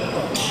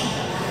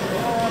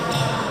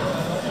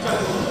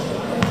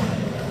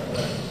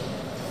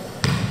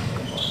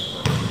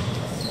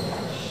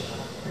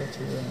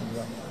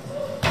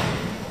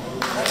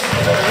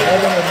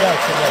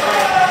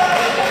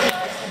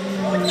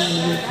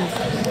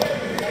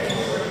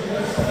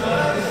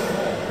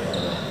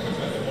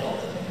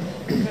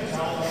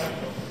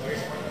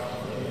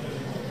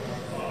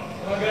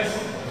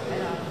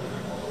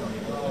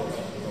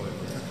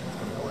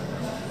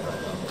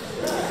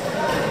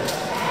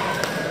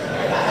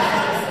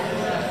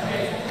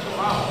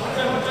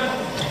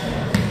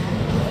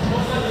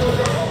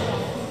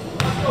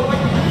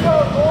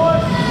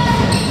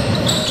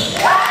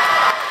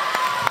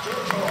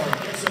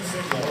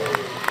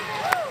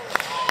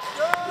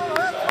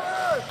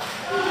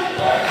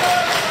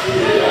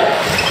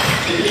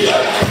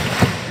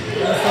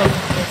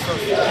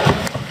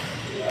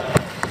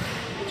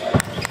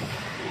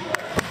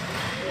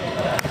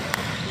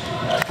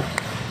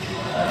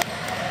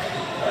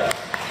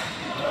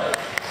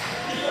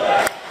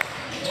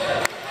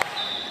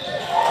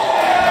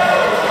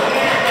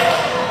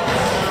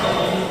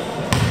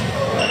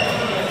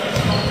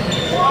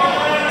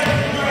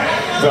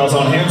 Fouls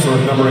on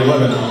Handsworth, number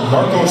 11,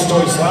 Marko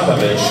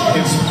Stojslavovich,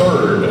 his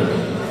third.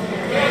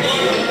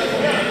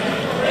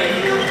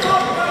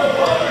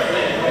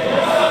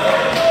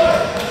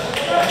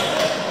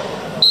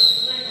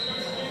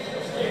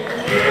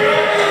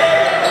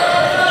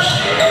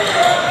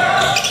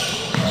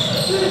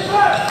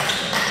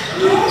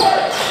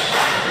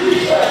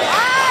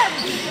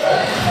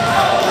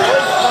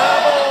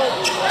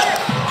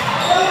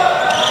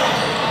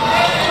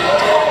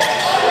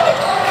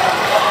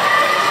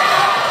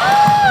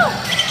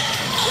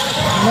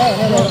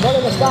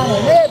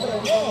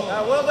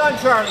 Well done,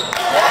 Charlie.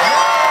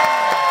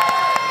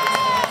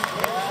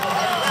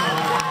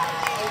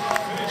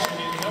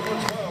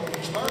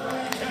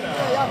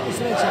 Jako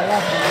sreća,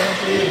 jako.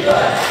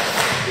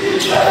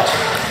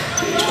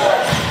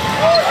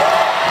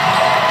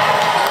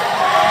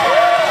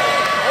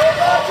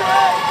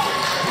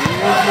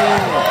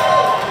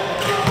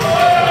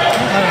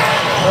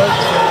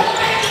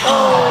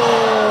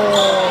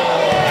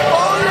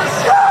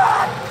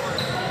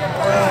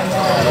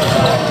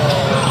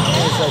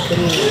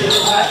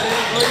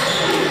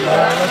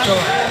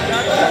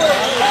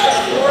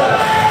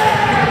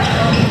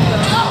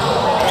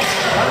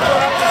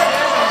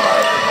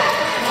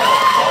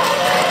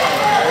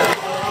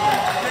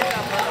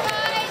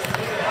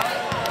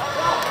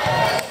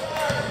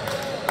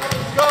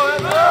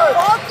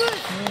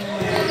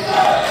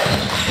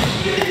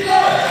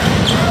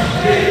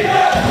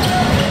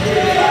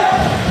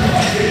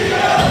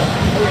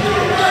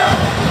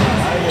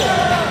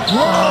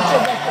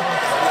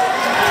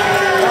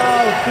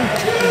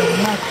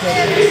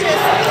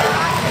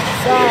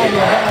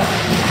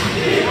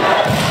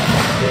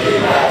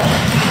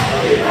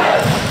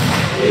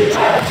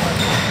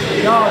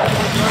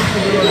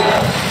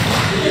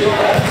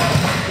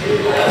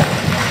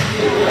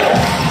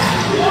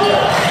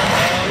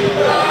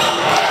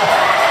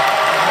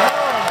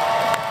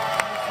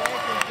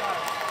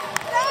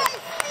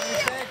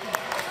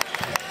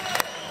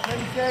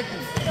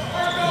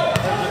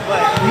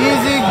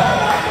 Easy.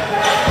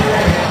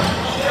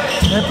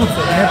 Ne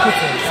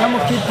pucaj, samo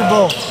keep the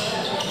ball.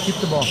 Keep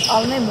the ball.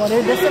 Ali ne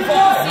moraju da se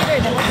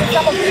fokusiraju, ne moraju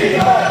samo keep the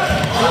ball.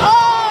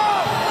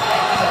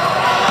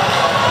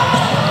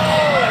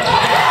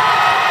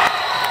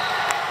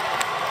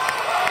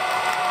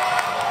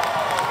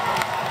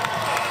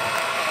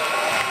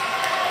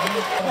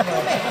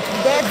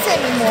 Dece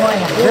mi moja.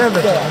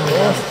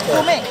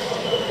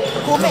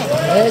 Kume,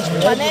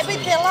 pa ne bi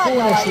te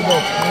lagala.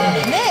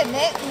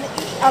 Ne,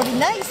 ali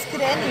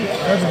najiskrenije.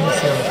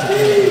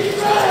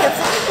 Kad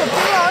sam mi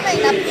kupila onaj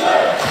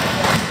napitak,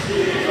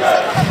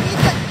 samo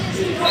napitak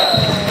nije.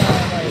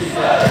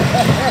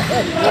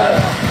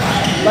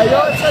 Pa i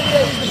ovo sad je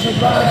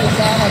izdržao 12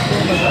 dana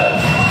kuma.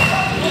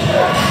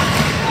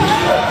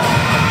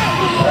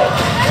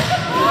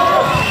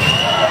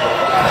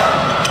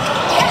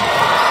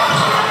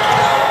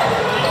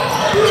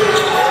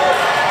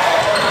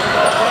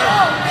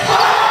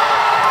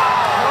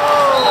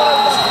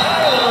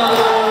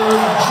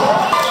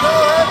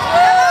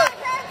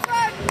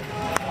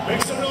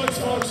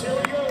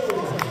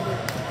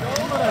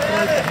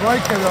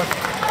 Brojke još.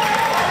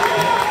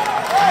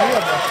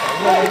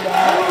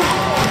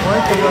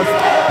 Brojke još.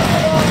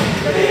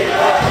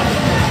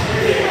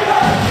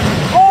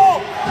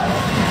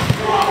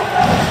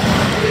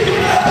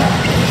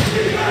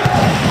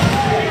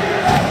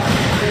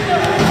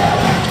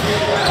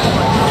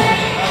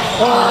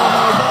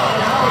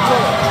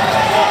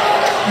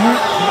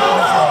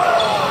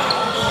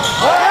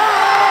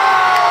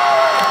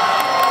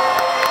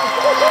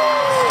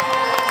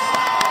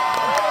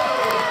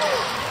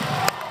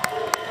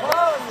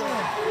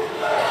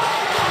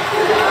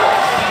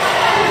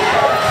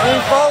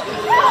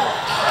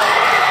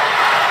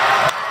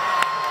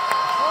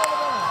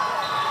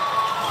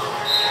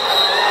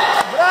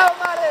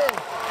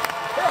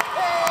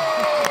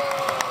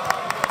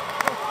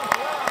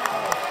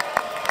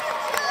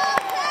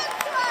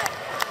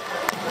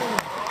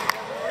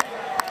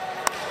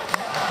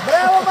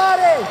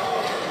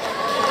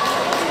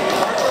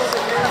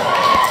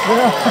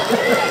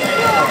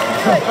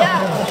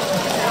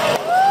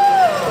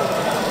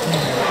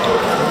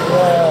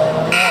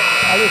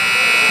 Ali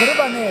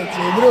Srba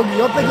neće,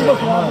 drugi, opet ima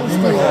hrabrosti.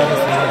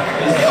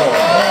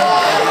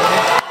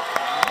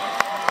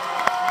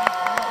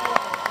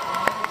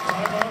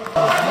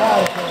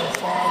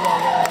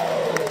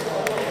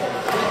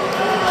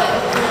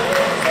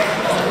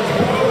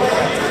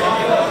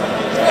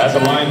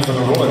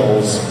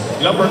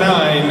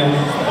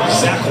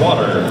 Zach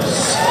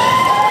Waters.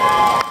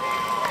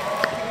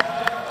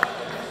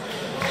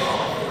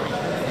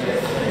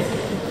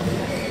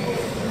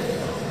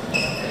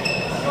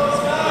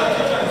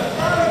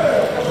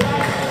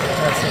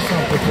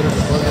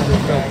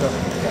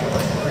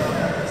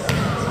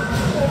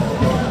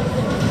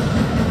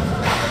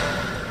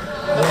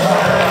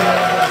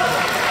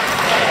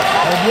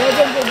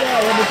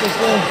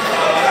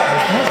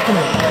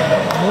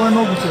 Ovo je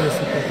moguće da se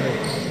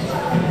pokreti.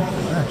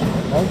 Znači,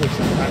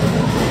 moguće.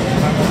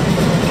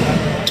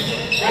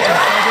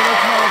 Sad je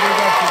već malo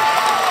drugačije.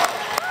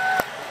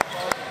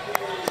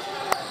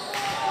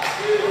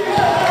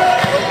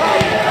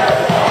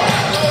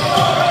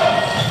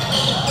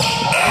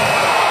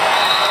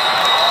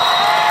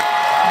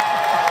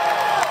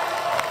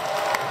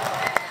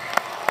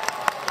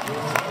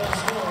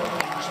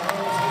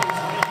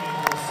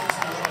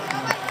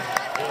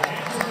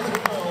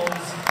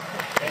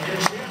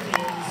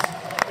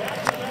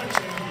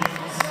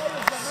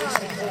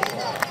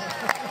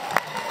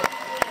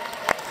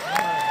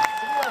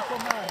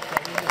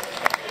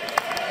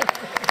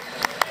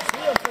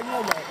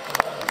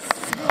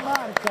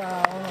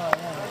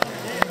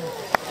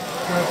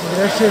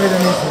 Pogrešio da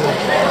nisi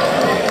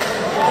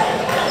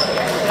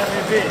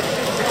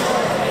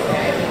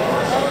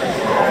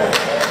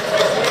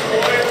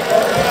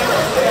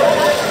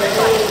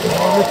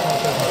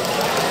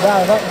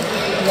da,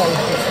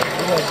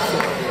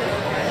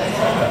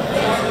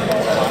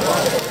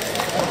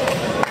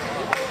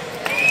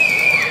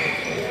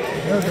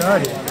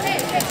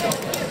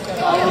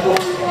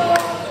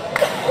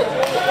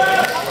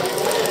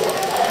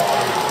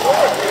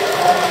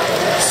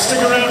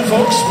 Stick around,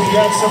 folks. We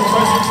got some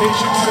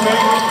presentations to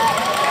make.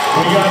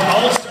 We got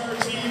All-Star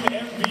Team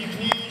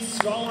MVPs,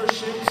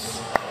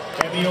 scholarships,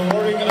 and the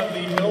awarding of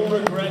the No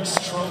Regrets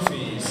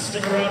trophies.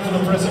 Stick around for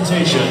the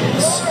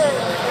presentations.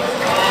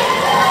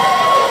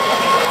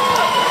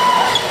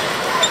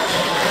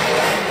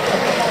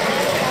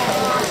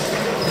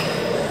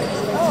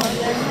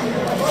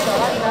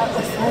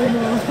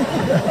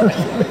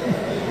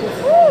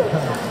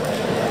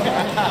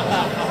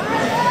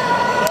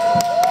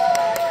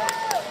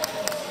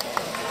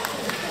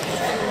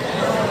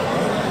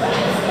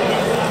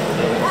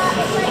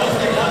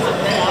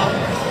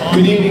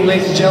 Good evening,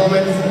 ladies and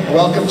gentlemen.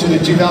 Welcome to the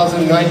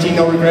 2019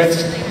 No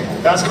Regrets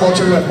Basketball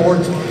Tournament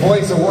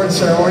Boys Awards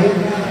Ceremony.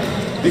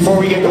 Before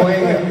we get going,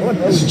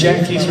 Mrs.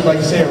 Jan Keith would like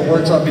to say her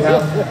words on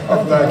behalf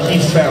of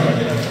Keith's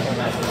family.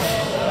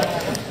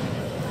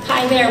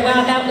 Hi there.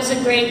 Wow, that was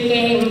a great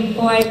game.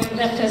 Boy,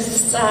 left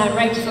us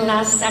right to the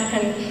last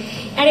second.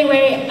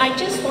 Anyway, I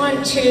just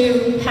want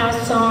to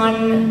pass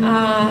on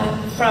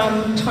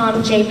from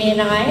Tom, Jamie,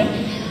 and I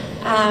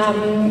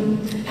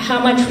how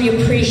much we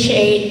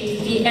appreciate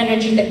the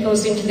energy that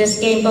goes into this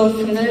game, both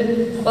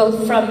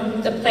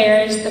from the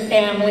players, the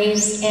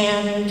families,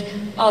 and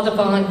all the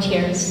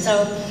volunteers.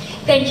 So,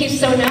 thank you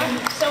so much.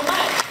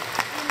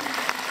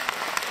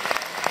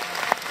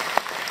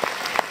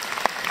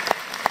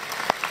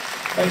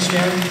 Thanks,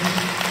 Jan.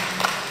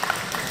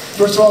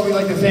 First of all, we'd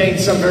like to thank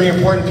some very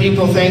important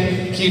people.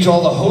 Thank you to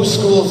all the host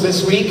schools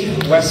this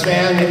week: West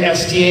Van,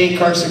 STA,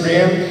 Carson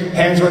Graham,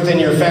 Handsworth, and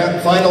your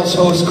finals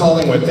host,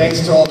 Collingwood.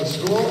 Thanks to all the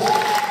schools.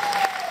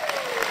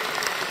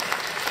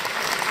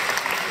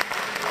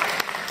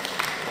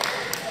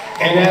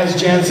 And as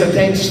Jan said,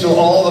 thanks to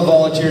all the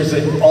volunteers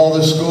at all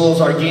the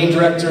schools, our game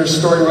directors,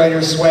 story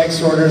writers, swag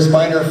sorters,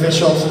 minor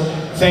officials.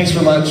 Thanks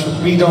very much.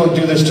 We don't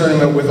do this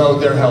tournament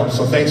without their help,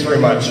 so thanks very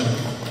much.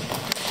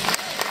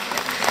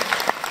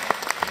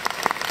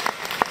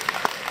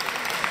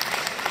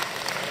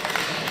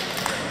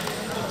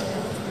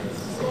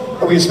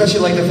 We especially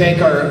like to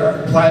thank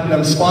our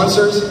platinum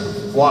sponsors,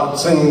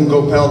 Watson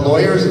Gopel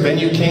Lawyers,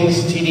 Venue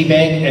Kings, TD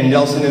Bank, and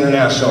Nelson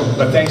International.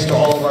 But thanks to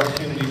all of our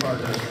community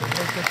partners.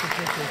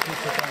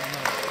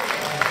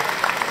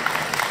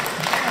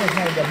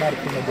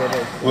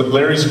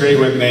 Larry's great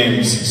with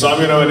names, so I'm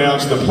going to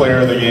announce the player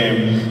of the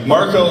game.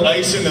 Marco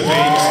Ice in the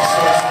Veins.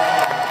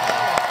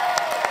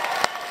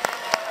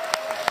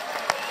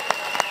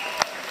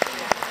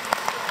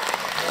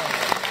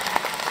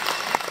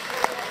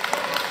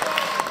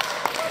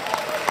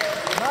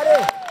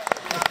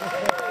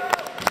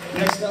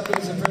 Next up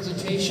is a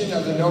presentation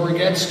of the No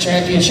Regrets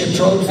Championship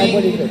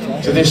Trophy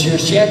to this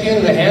year's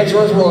champion, the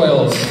Handsworth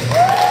Royals.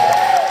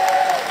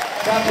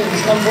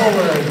 Captains, come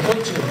forward.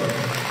 Coaches.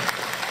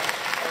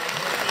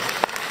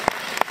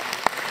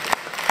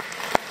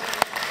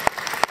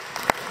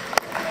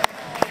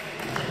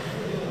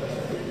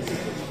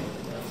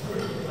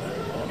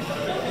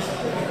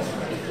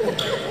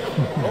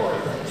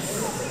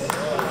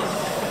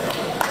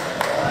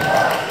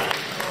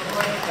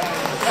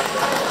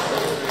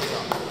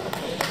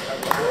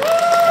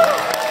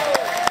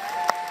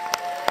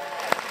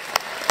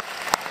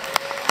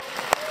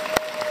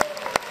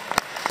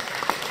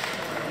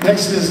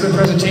 Next is the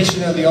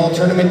presentation of the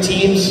all-tournament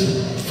teams,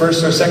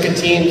 first or second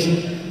teams.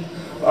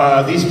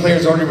 These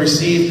players already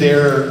received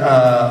their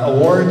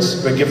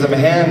awards, but give them a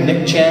hand.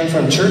 Nick Chan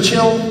from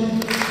Churchill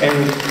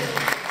and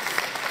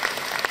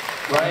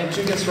Ryan Ryan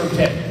Tugas from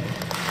Pitt.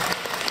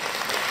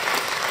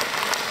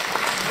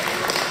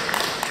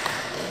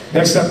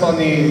 Next up on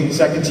the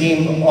second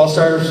team,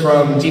 All-Stars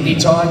from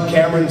DP Todd,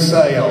 Cameron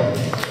Sayel.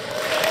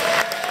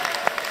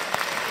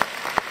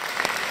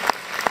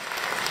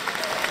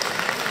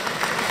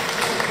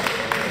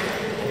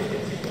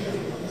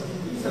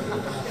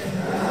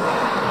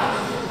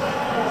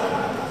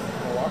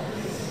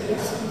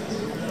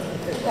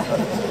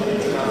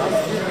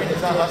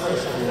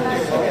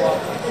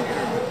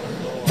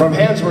 From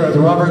Handsworth,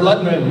 Robert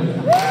Lutman.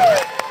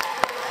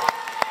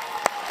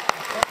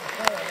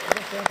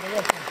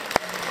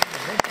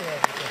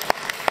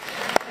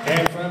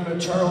 And from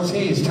Charles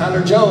Hayes,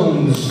 Tyler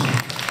Jones.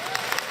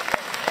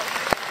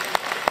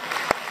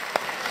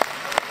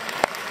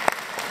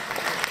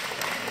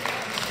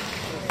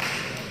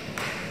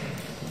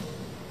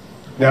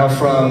 Now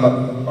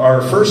from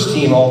our first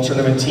team,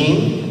 all-tournament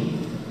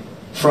team,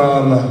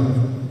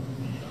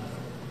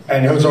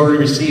 and who's already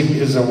received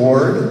his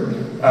award,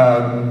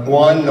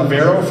 Juan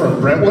Navarro from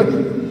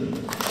Brentwood.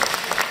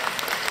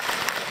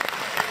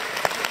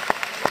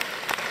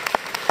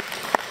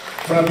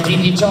 From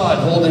DP Todd,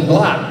 Holden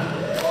Black.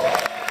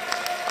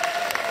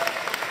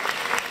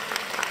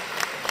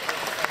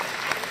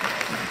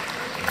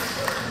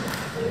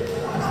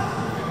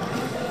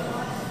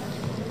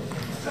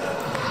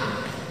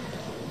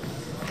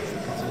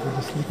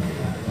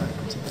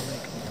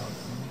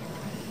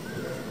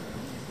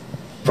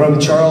 From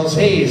Charles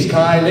Hayes,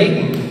 Kai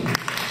Layton.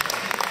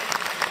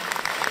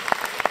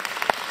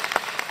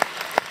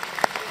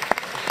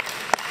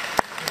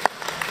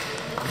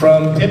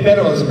 From Pitt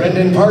Meadows,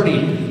 Brendan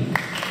Party.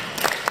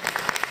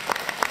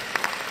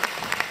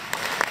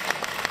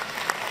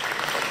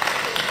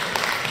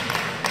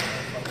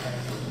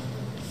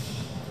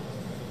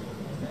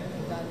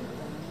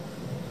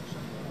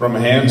 From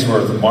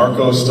Handsworth,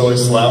 Marco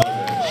Stoislav.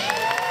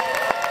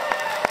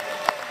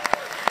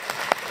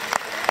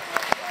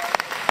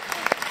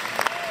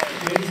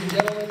 Ladies and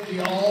gentlemen, the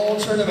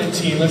all-tournament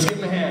team. Let's give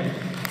them a hand.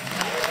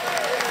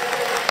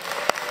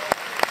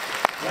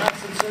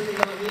 Last and certainly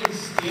not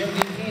least, the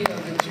MVP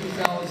of the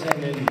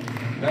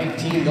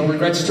 2019 No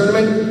Regrets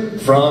Tournament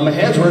from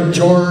Handsworth,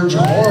 George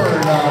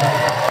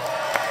Horn.